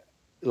would be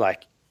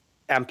like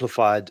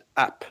amplified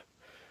up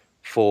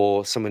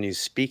for someone who's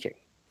speaking.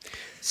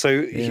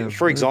 So,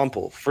 for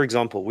example,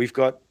 we've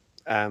got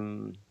a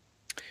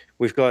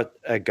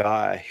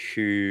guy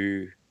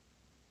who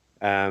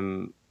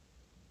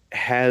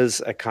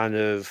has a kind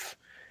of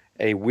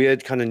a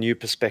weird kind of new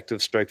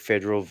perspective stroke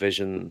federal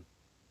vision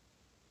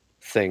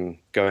thing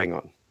going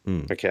on.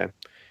 Okay.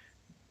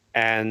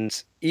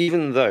 And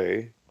even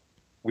though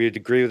we'd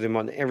agree with him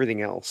on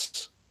everything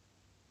else,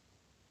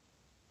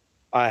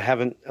 I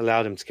haven't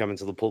allowed him to come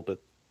into the pulpit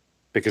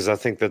because I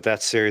think that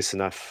that's serious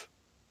enough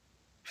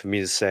for me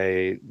to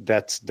say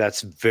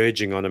that's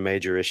verging on a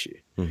major issue.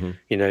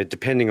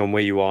 Depending on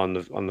where you are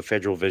on the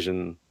federal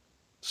vision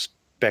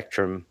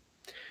spectrum,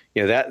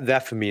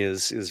 that for me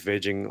is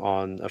verging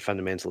on a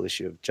fundamental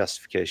issue of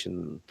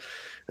justification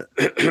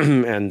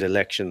and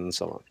election and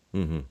so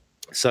on. Mm-hmm.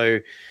 So,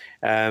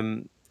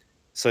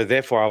 so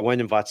therefore, I won't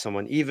invite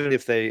someone, even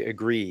if they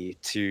agree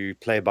to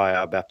play by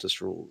our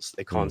Baptist rules.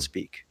 They can't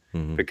speak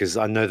because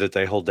I know that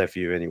they hold that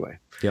view anyway.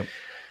 Yep.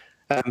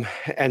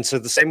 And so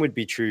the same would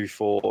be true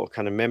for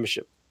kind of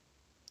membership.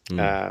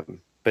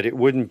 But it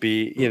wouldn't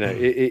be,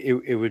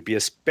 it would be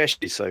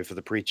especially so for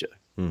the preacher,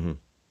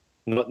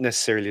 not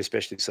necessarily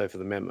especially so for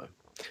the member.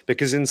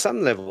 Because in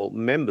some level,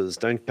 members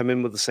don't come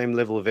in with the same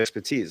level of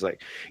expertise.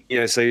 Like,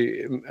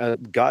 so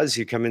guys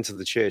who come into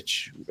the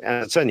church,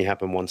 and it's only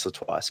happened once or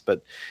twice,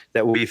 but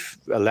that we've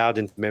allowed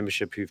into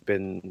membership who've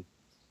been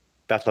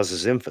baptized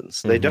as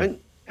infants, they don't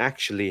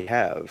actually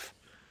have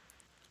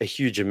a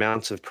huge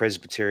amount of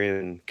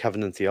Presbyterian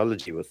covenant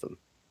theology with them.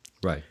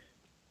 Right.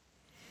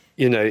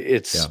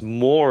 It's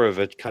more of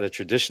a kind of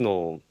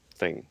traditional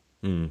thing.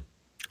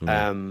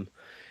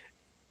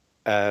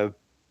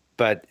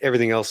 But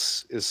everything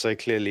else is so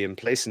clearly in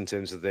place in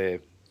terms of their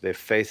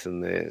faith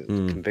and their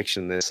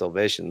conviction, their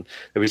salvation,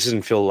 that we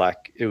didn't feel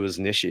like it was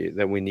an issue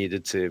that we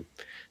needed to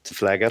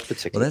flag up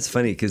particularly. Well, that's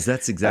funny because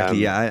that's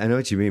exactly, I know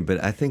what you mean,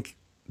 but I think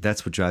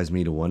that's what drives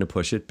me to want to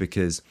push it,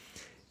 because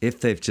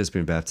if they've just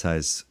been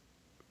baptized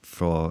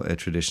for a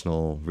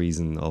traditional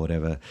reason or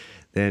whatever,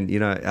 then,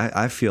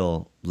 I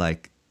feel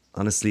like,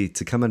 honestly,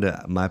 to come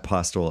under my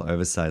pastoral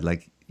oversight,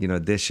 like,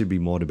 there should be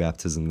more to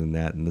baptism than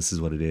that, and this is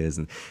what it is,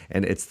 and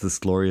it's this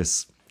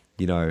glorious,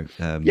 but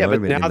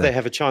now they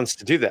have a chance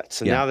to do that.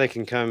 So now they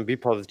can come, be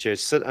part of the church,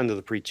 sit under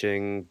the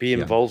preaching, be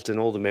involved in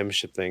all the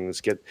membership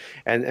things,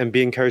 and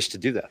be encouraged to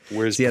do that.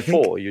 Whereas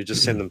before, you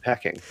just send them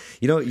packing.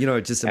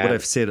 Just what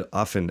I've said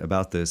often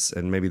about this,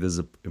 and maybe there's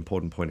an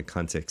important point of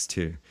context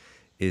too,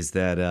 is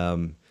that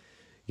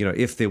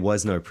if there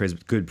was no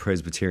good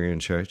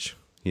Presbyterian church,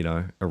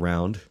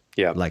 around.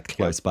 Like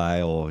close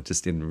by or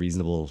just in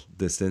reasonable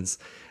distance,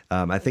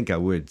 I think I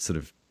would sort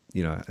of,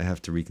 I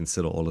have to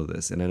reconsider all of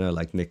this. And I know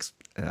like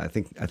I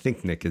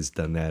think Nick has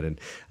done that.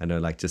 And I know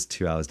like just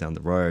 2 hours down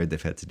the road,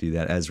 they've had to do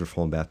that as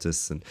Reformed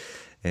Baptists and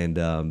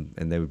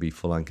they would be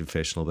full on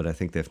confessional, but I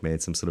think they've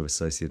made some sort of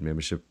associate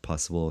membership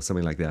possible or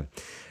something like that.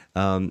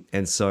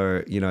 And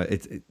so,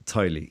 it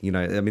totally,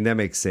 I mean, that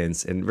makes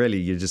sense. And really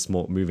you're just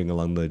more moving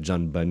along the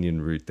John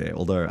Bunyan route there.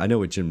 Although I know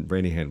what Jim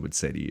Renihan would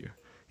say to you.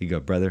 He'd go,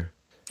 brother,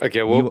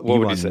 okay, what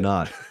would he say? You are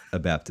not a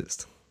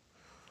Baptist.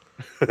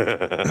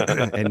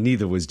 And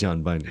neither was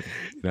John Bunyan.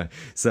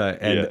 So,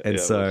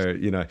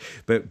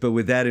 but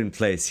with that in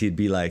place, he'd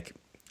be like,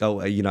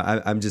 oh,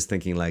 I'm just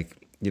thinking like,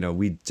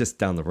 we just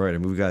down the road,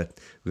 and we got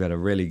a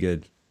really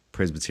good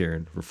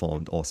Presbyterian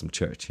Reformed awesome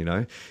church,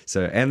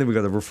 so, and then we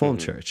got the Reformed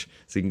church,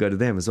 so you can go to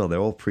them as well. They're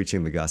all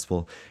preaching the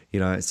gospel,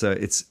 so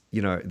it's,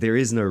 there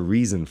is no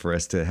reason for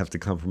us to have to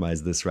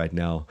compromise this right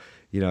now,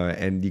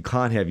 and you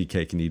can't have your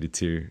cake and eat it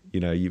too.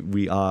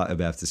 We are a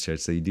Baptist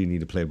church, so you do need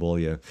to play ball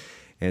here.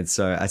 And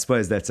so I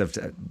suppose that's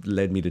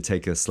led me to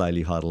take a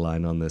slightly harder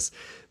line on this.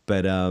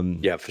 But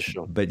for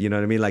sure. But you know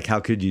what I mean? Like,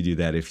 how could you do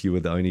that if you were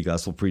the only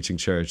gospel preaching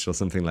church or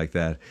something like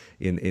that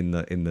in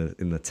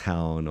the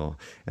town? And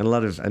a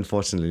lot of,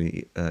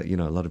 unfortunately, a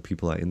lot of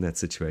people are in that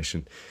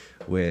situation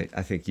where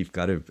I think you've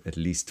got to at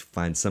least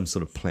find some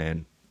sort of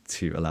plan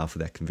to allow for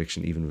that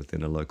conviction, even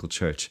within a local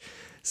church.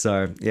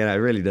 So it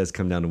really does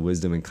come down to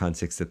wisdom and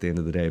context at the end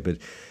of the day. But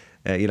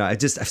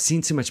I've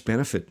seen too much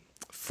benefit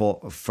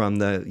from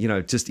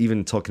the, just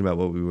even talking about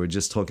what we were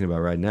just talking about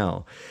right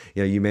now.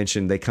 You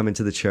mentioned they come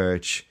into the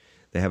church,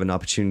 they have an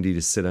opportunity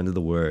to sit under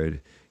the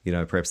word,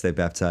 perhaps they're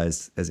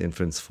baptized as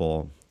infants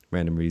for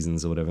random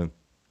reasons or whatever.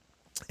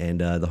 And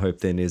the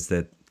hope then is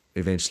that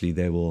eventually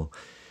they will,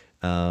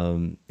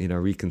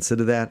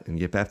 reconsider that and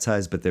get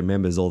baptized, but their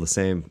members all the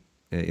same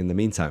in the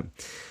meantime.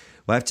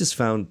 Well, I've just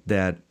found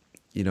that,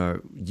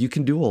 you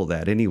can do all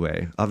that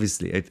anyway.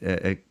 Obviously, at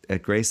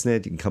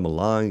GraceNet, you can come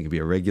along, you can be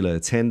a regular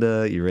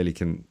attender, you really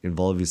can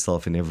involve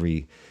yourself in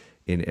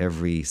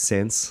every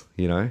sense,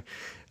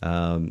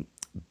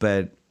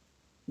 but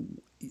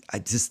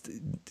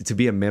to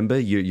be a member,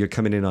 you're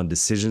coming in on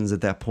decisions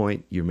at that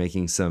point. You're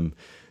making some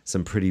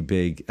pretty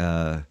big,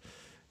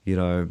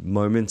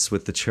 moments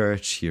with the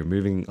church. You're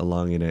moving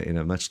along in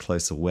a much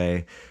closer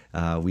way.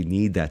 We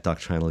need that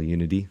doctrinal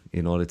unity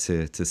in order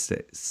to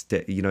stay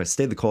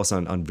the course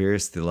on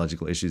various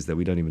theological issues that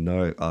we don't even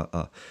know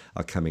are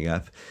coming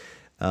up.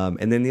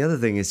 And then the other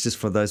thing is just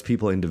for those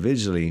people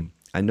individually,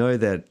 I know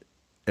that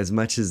as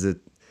much as it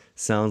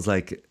sounds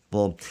like,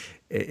 well,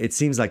 it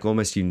seems like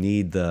almost you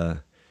need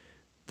the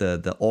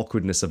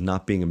awkwardness of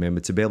not being a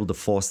member to be able to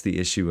force the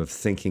issue of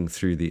thinking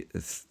through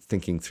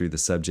the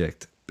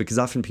subject. Because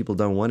often people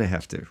don't want to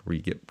have to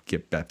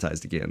get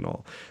baptized again,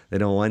 or they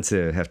don't want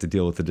to have to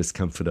deal with the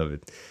discomfort of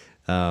it.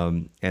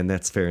 And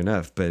that's fair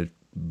enough. But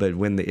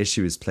when the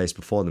issue is placed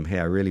before them, hey,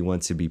 I really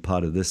want to be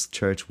part of this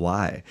church.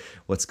 Why?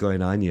 What's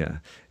going on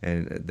here?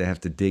 And they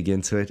have to dig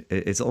into it.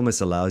 It almost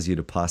allows you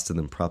to pastor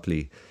them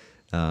properly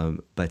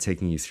by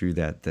taking you through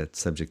that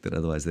subject that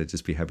otherwise they'd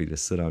just be happy to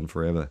sit on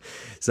forever.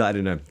 So I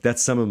don't know.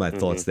 That's some of my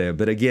thoughts there.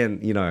 But again,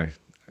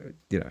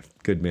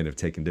 good men have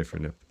taken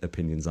different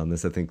opinions on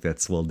this. I think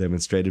that's well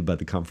demonstrated by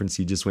the conference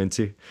you just went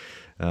to.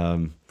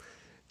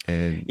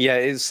 And yeah,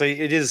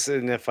 it is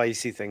an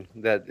FIEC thing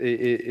that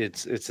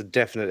it's a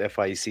definite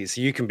FIEC.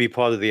 So you can be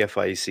part of the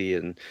FIEC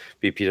and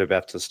be Peter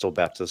Baptist or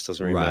Baptist,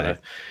 doesn't really matter.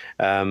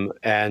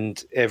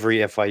 And every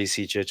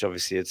FIEC church,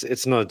 obviously,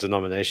 it's not a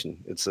denomination.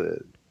 It's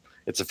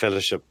a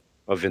fellowship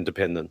of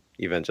independent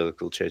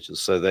evangelical churches.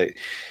 So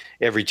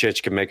every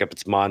church can make up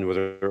its mind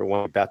whether it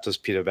wants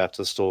Baptist, Peter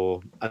Baptist,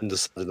 or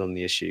undecided on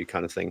the issue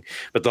kind of thing.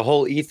 But the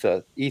whole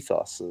ethos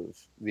of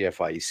the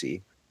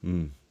FIEC.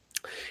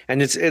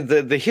 And it's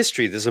the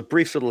history. There's a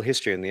brief little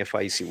history on the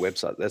FIEC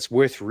website that's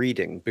worth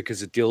reading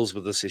because it deals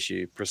with this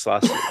issue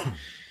precisely.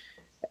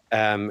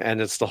 And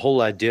it's the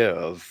whole idea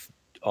of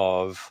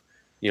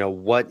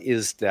what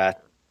is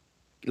that,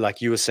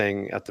 like you were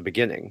saying at the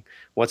beginning,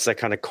 what's that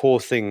kind of core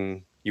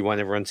thing you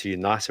want everyone to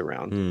unite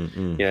around?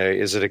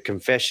 Is it a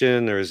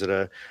confession, or is it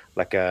a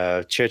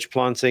church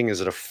planting? Is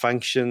it a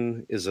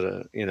function? Is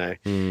it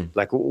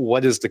like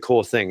what is the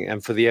core thing?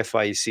 And for the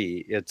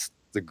FIEC, it's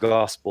the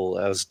gospel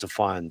as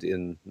defined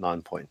in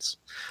 9 points.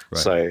 Right.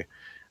 So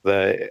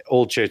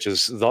all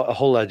churches, the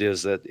whole idea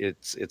is that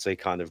it's a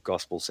kind of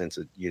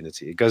gospel-centered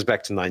unity. It goes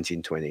back to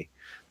 1920.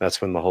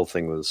 That's when the whole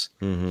thing was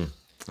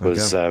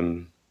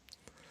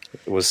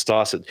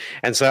started.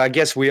 And so I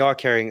guess we are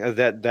carrying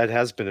that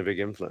has been a big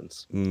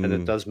influence, and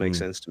it does make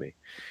sense to me.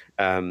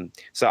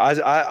 So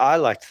I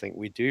like to think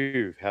we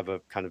do have a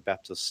kind of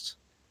Baptist,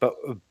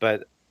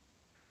 but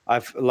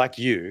I've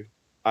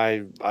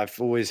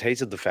always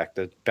hated the fact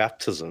that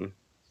baptism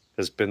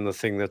has been the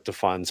thing that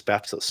defines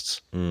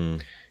Baptists.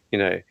 When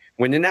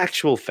in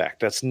actual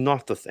fact, that's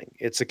not the thing.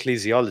 It's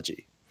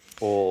ecclesiology,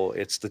 or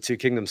it's the two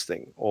kingdoms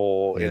thing,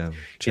 or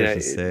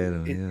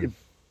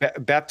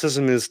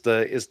baptism is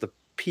the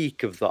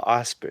peak of the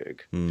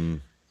iceberg,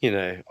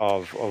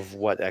 of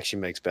what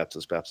actually makes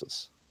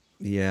Baptists.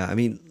 Yeah, I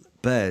mean,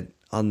 but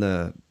on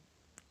the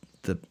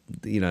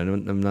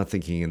I'm not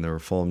thinking in the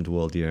Reformed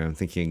world. I'm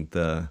thinking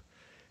the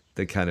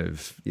kind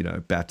of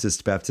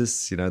Baptists,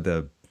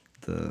 the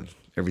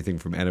everything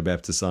from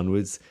Anabaptists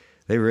onwards,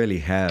 they really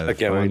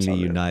have only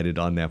united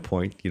on that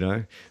point.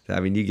 I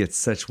mean, you get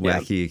such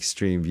wacky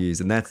extreme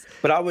views, and that's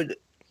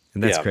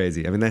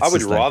crazy. I mean, I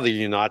would rather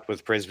unite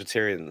with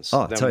Presbyterians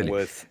than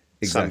with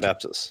some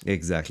Baptists.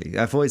 Exactly.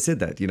 I've always said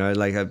that,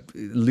 like a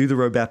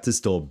Luthero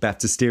Baptist or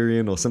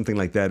Baptisterian or something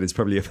like that is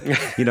probably,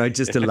 it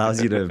just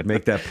allows you to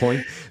make that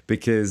point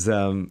because,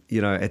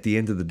 at the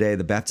end of the day,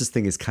 the Baptist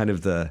thing is kind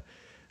of the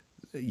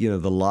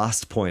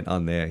last point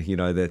on there,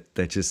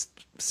 that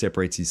just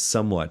separates you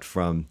somewhat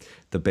from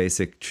the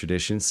basic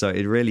tradition. So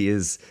it really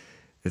is,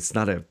 it's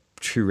not a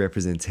true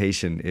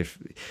representation. If,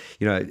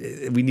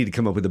 we need to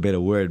come up with a better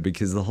word,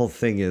 because the whole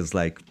thing is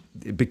like,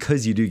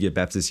 because you do get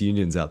Baptist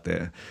unions out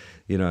there,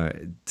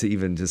 to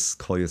even just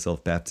call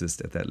yourself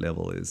Baptist at that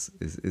level is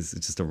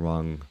just a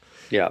wrong.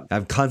 Yeah.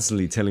 I'm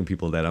constantly telling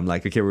people that. I'm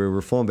like, okay, we're a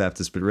Reformed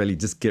Baptist, but really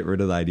just get rid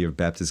of the idea of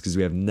Baptist, because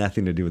we have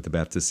nothing to do with the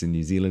Baptists in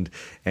New Zealand,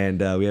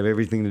 and we have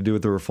everything to do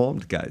with the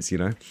Reformed guys.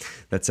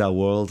 That's our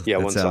world. Yeah,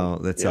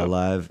 that's our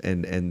life,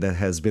 and that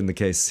has been the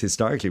case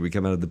historically. We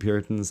come out of the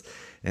Puritans,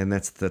 and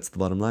that's the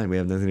bottom line. We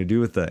have nothing to do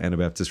with the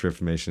Anabaptist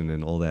Reformation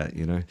and all that.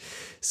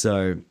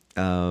 So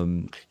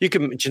you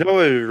can. Do you know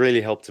what would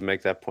really help to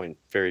make that point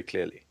very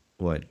clearly?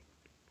 What?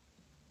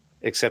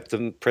 Accept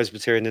the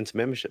Presbyterian into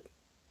membership.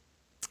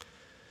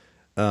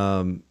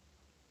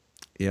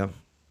 Yeah,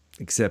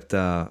 except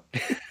I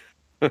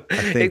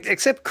think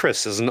except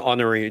Chris as an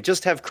honorary.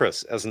 Just have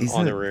Chris as an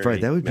honorary. Right,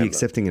 that would be member.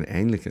 Accepting an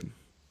Anglican.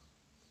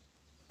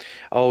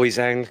 Oh, he's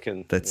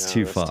Anglican. That's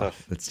too far.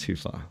 Tough. That's too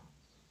far.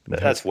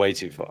 That's way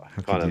too far.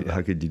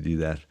 How could you do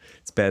that?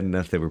 It's bad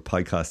enough that we're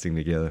podcasting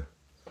together.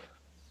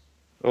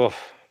 Oh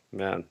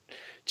man,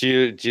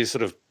 do you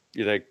sort of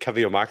cover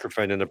your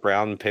microphone in a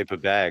brown paper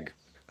bag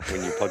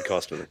when you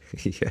podcast with him?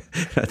 Yeah,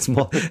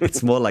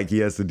 it's more like he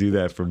has to do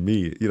that from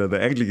me.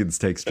 The Anglicans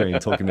take strain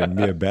talking to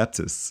mere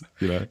Baptists.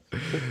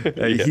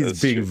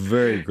 He's being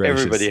very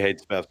gracious. Everybody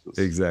hates Baptists.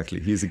 Exactly.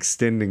 He's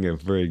extending a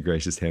very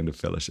gracious hand of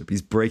fellowship.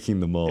 He's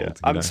breaking the mold. Yeah.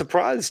 I'm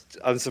surprised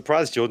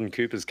Jordan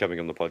Cooper's coming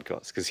on the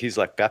podcast, because he's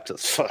like,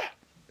 Baptists.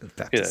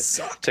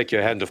 Baptists take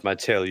your hand off my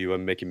tail. You are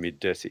making me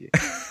dirty.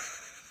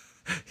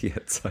 Yeah,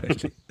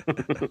 totally.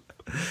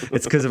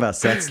 It's because of our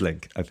SATS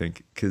link, I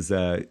think, because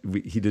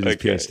he did his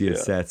PhD at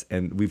SATS,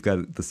 and we've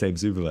got the same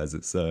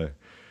supervisor. So,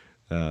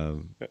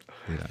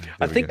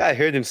 I think I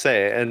heard him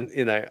say it,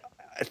 and I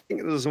think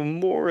it was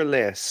more or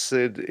less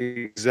said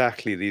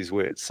exactly these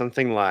words,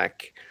 something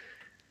like,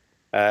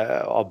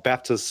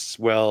 Baptists,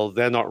 well,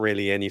 they're not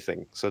really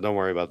anything, so don't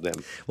worry about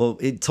them. Well,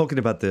 talking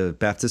about the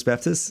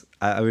Baptists,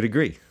 I would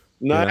agree.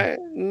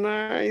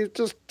 No,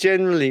 just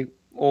generally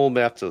all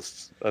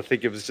Baptists. I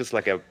think it was just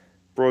like a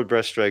broad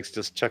brushstrokes,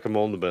 just chuck them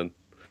all in the bin.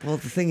 Well,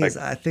 the thing is,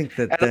 I think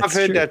that's I've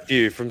heard true. that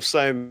view from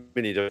so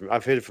many different.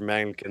 I've heard it from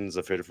Anglicans.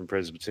 I've heard it from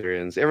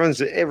Presbyterians.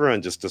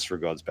 Everyone just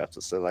disregards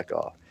Baptists. They're like,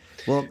 oh,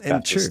 well, and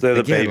Baptists, true. they're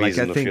the Again, babies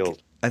like, in the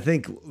field. I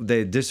think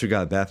they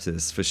disregard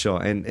Baptists for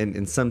sure, and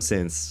in some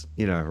sense,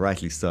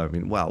 rightly so. I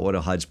mean, wow, what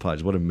a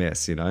hodgepodge, what a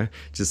mess,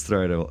 just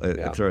throw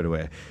it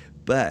away.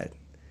 But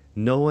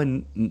no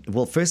one,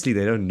 well, firstly,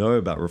 they don't know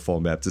about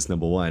Reformed Baptist,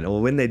 number one,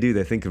 or when they do,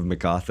 they think of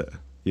MacArthur,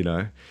 which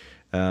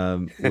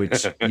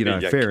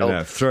fair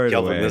enough, throw it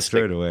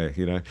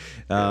away,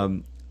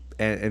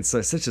 and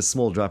so such a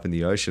small drop in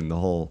the ocean, the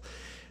whole.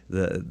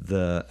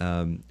 But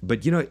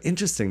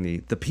interestingly,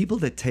 the people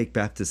that take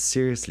Baptists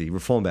seriously,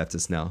 Reformed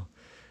Baptists now,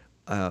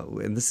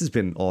 and this has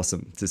been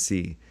awesome to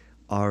see,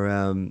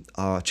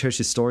 are church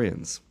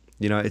historians.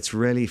 It's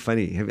really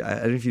funny. I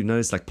don't know if you've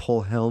noticed, like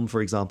Paul Helm,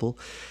 for example,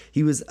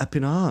 he was up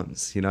in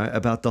arms,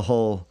 about the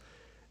whole,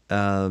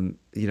 Van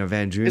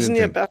Drunen. Isn't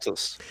he a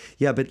Baptist?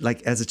 Yeah, but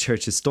like as a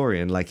church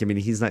historian,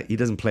 he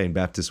doesn't play in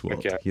Baptist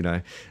world,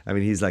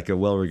 he's like a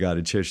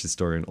well-regarded church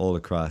historian all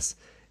across,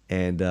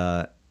 and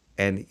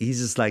he's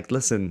just like,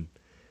 listen,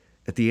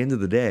 at the end of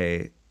the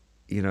day,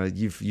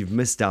 you've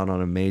missed out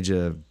on a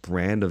major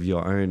brand of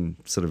your own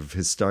sort of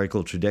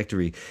historical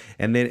trajectory.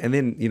 And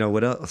then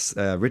what else?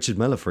 Richard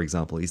Miller, for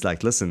example, he's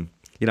like, listen,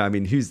 he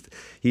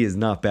is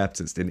not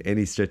Baptist in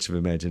any stretch of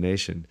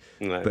imagination.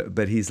 No.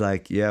 But he's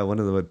like, yeah, one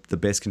of the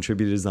best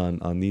contributors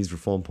on these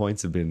reform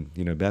points have been,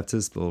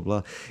 Baptist, blah,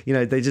 blah,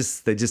 blah. They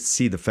just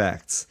see the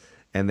facts,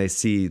 and they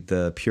see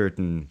the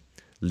Puritan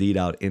lead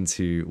out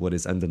into what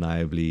is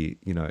undeniably,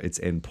 its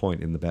end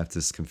point in the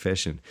Baptist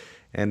confession.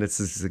 And it's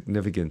a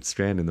significant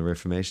strand in the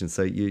Reformation.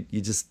 So you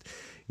just,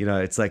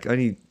 it's like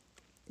only,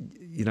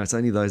 it's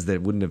only those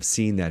that wouldn't have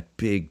seen that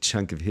big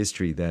chunk of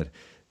history that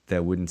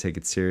wouldn't take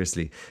it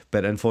seriously.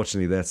 But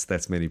unfortunately,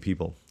 that's many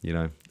people,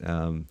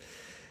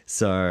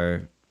 So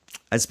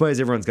I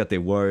suppose everyone's got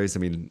their woes. I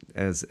mean,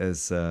 as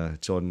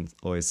Jordan's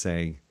always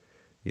saying,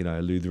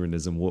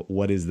 Lutheranism,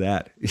 what is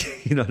that?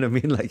 You know what I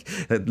mean? Like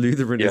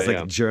Lutheran is like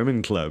a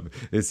German club,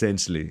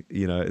 essentially.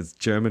 It's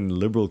German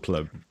liberal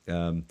club.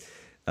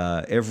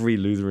 Every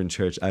Lutheran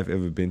church I've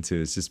ever been to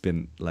has just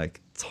been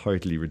like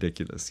totally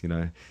ridiculous,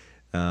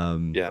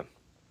 And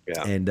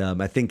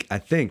I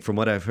think from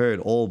what I've heard,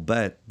 all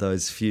but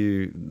those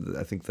few,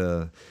 I think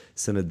the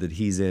synod that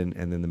he's in,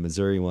 and then the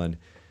Missouri one,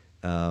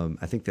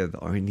 I think they're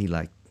the only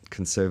like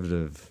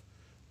conservative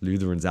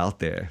Lutherans out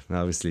there.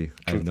 Obviously,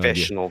 I have no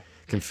idea.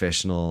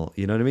 Confessional,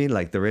 you know what I mean?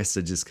 Like the rest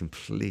are just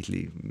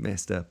completely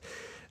messed up.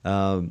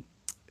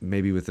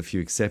 Maybe with a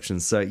few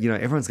exceptions. So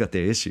everyone's got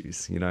their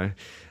issues. You don't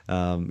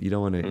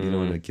want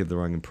to give the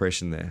wrong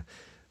impression there.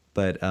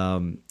 But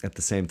at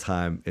the same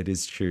time, it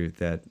is true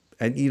that,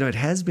 and it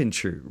has been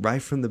true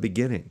right from the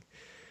beginning.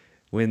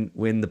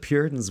 When the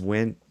Puritans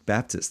went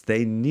Baptist,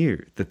 they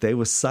knew that they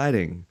were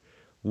siding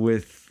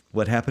with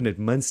what happened at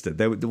Munster.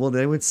 They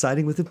weren't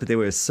siding with it, but they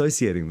were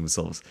associating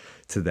themselves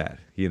to that.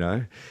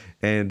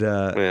 And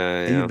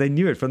they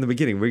knew it from the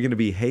beginning. We're going to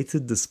be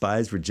hated,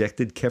 despised,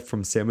 rejected, kept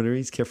from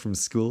seminaries, kept from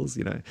schools.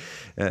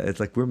 It's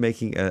like we're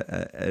making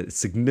a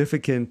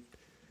significant,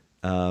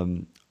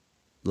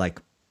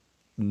 like,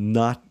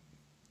 not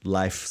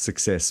life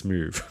success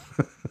move.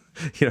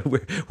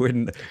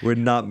 We're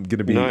not going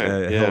to be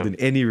held in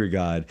any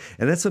regard,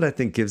 and that's what I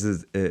think gives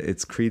it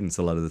its credence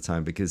a lot of the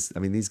time. Because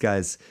these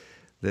guys,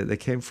 they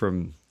came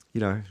from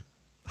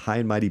high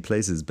and mighty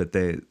places, but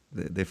they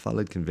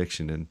followed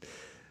conviction, and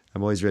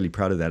I'm always really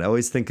proud of that. I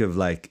always think of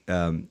like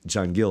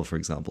John Gill, for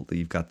example, that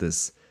you've got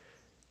this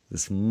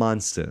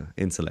monster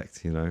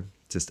intellect,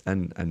 just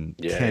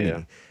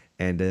uncanny.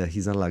 And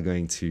he's not allowed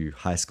going to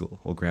high school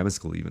or grammar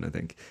school even, I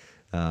think,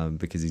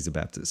 because he's a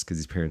Baptist, because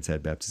his parents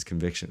had Baptist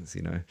convictions,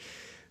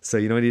 So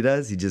you know what he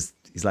does?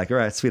 He's like, all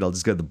right, sweet, I'll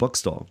just go to the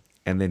bookstore.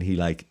 And then he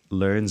like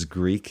learns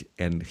Greek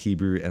and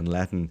Hebrew and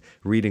Latin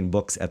reading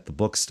books at the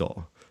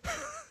bookstore.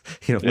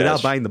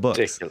 Without buying the books,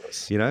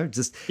 ridiculous. And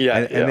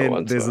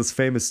then there's this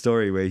famous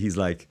story where he's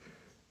like,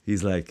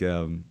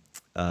 so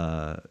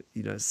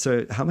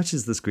how much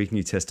is this Greek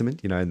New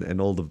Testament? And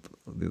all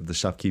the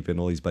shopkeeper and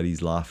all his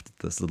buddies laughed at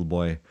this little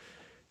boy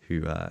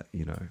who,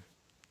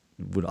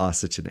 would ask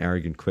such an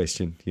arrogant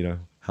question,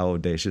 how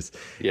audacious.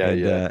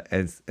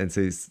 And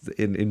so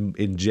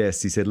in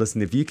jest, he said,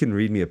 listen, if you can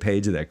read me a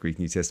page of that Greek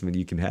New Testament,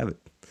 you can have it.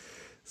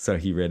 So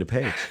he read a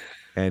page.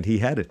 And he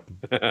had it,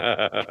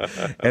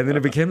 and then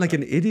it became like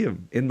an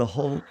idiom in the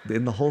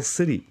whole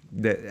city.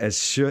 That as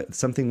sure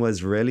something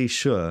was really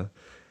sure,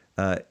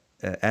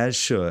 as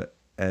sure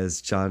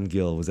as John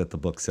Gill was at the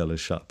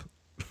bookseller's shop.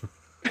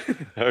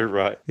 Oh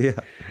right, yeah,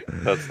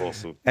 that's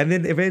awesome. And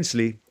then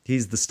eventually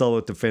he's the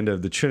stalwart defender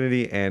of the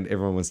Trinity, and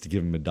everyone wants to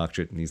give him a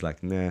doctorate, and he's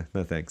like, nah,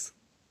 no thanks.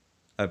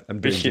 I'm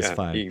doing just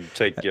fine. You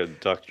take your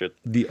doctorate.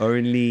 Stick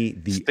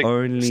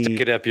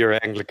it up your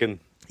Anglican.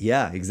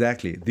 Yeah,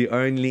 exactly. The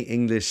only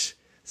English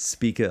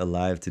speaker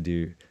alive to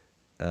do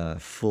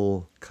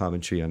full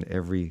commentary on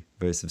every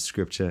verse of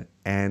scripture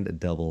and a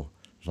double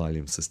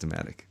volume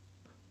systematic.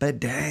 But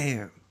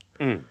damn,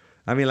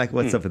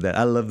 what's up with that?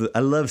 I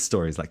love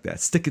stories like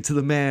that. Stick it to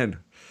the man,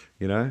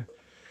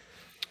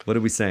 What are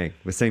we saying?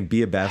 We're saying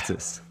be a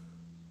Baptist.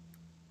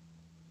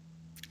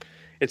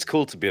 It's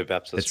cool to be a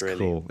Baptist. It's really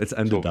cool. It's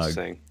underdog.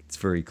 It's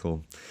very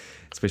cool,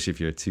 especially if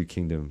you're a two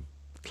kingdom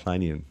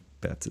Kleinian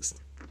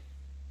Baptist.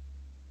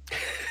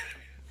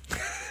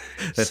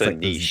 So like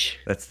niche.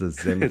 That's the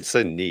Zen. It's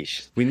so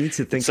niche. We need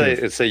to think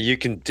so you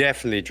can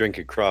definitely drink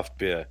a craft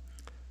beer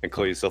and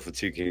call yourself a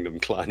Two Kingdom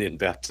Kleinian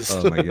Baptist.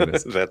 Oh my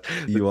goodness.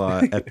 You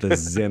are at the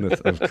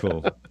zenith of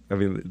cool. I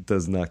mean, it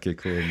does not get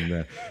cooler than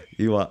that.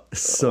 You are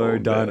so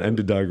darn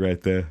underdog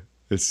right there.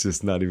 It's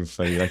just not even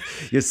funny. Like,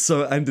 you're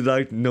so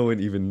underdog, no one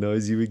even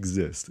knows you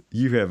exist.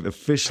 You have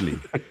officially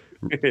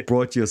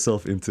brought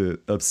yourself into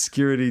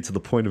obscurity to the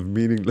point of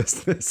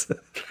meaninglessness.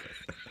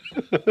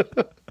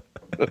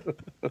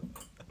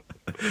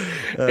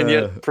 And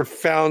yet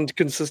profound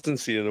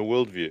consistency in a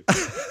worldview.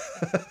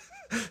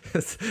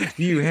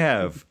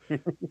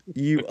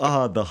 You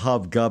are the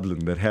hobgoblin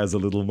that has a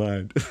little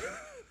mind.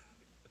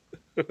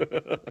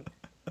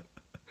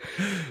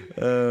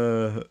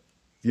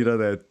 You know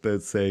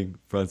that saying,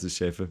 Francis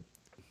Schaeffer?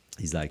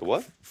 He's like,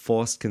 what?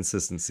 Forced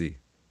consistency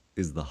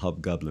is the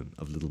hobgoblin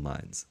of little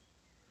minds.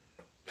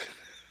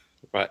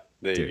 Right,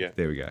 there you go.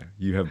 There we go.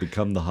 You have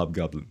become the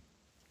hobgoblin.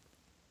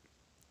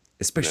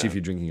 Especially if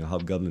you're drinking a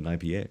hobgoblin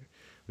IPA,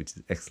 which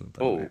is excellent,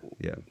 by the way.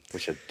 Yeah.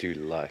 Which I do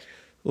like.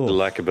 I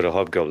like a bit of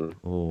hobgoblin.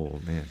 Oh,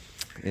 man.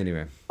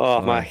 Anyway. Oh,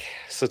 Mike.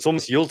 So it's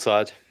almost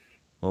Yuletide.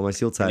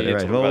 Almost Yuletide. All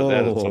right.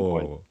 That at some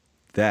point.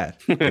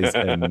 That is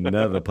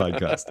another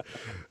podcast.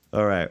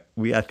 All right.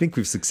 I think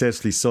we've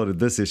successfully sorted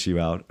this issue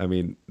out. I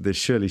mean, there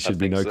surely should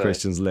be no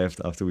questions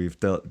left after we've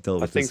dealt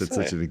with this at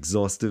such an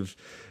exhaustive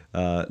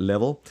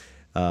level.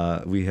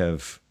 We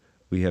have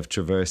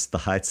traversed the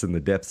heights and the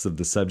depths of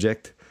the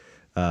subject.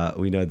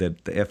 We know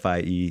that the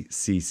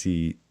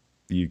FIECC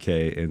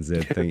UK and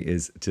Z thing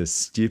is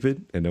just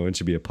stupid and no one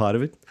should be a part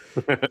of it.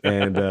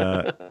 And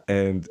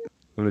I'm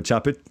going to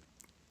chop it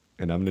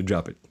and I'm going to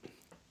drop it.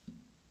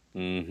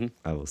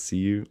 I will see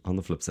you on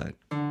the flip side.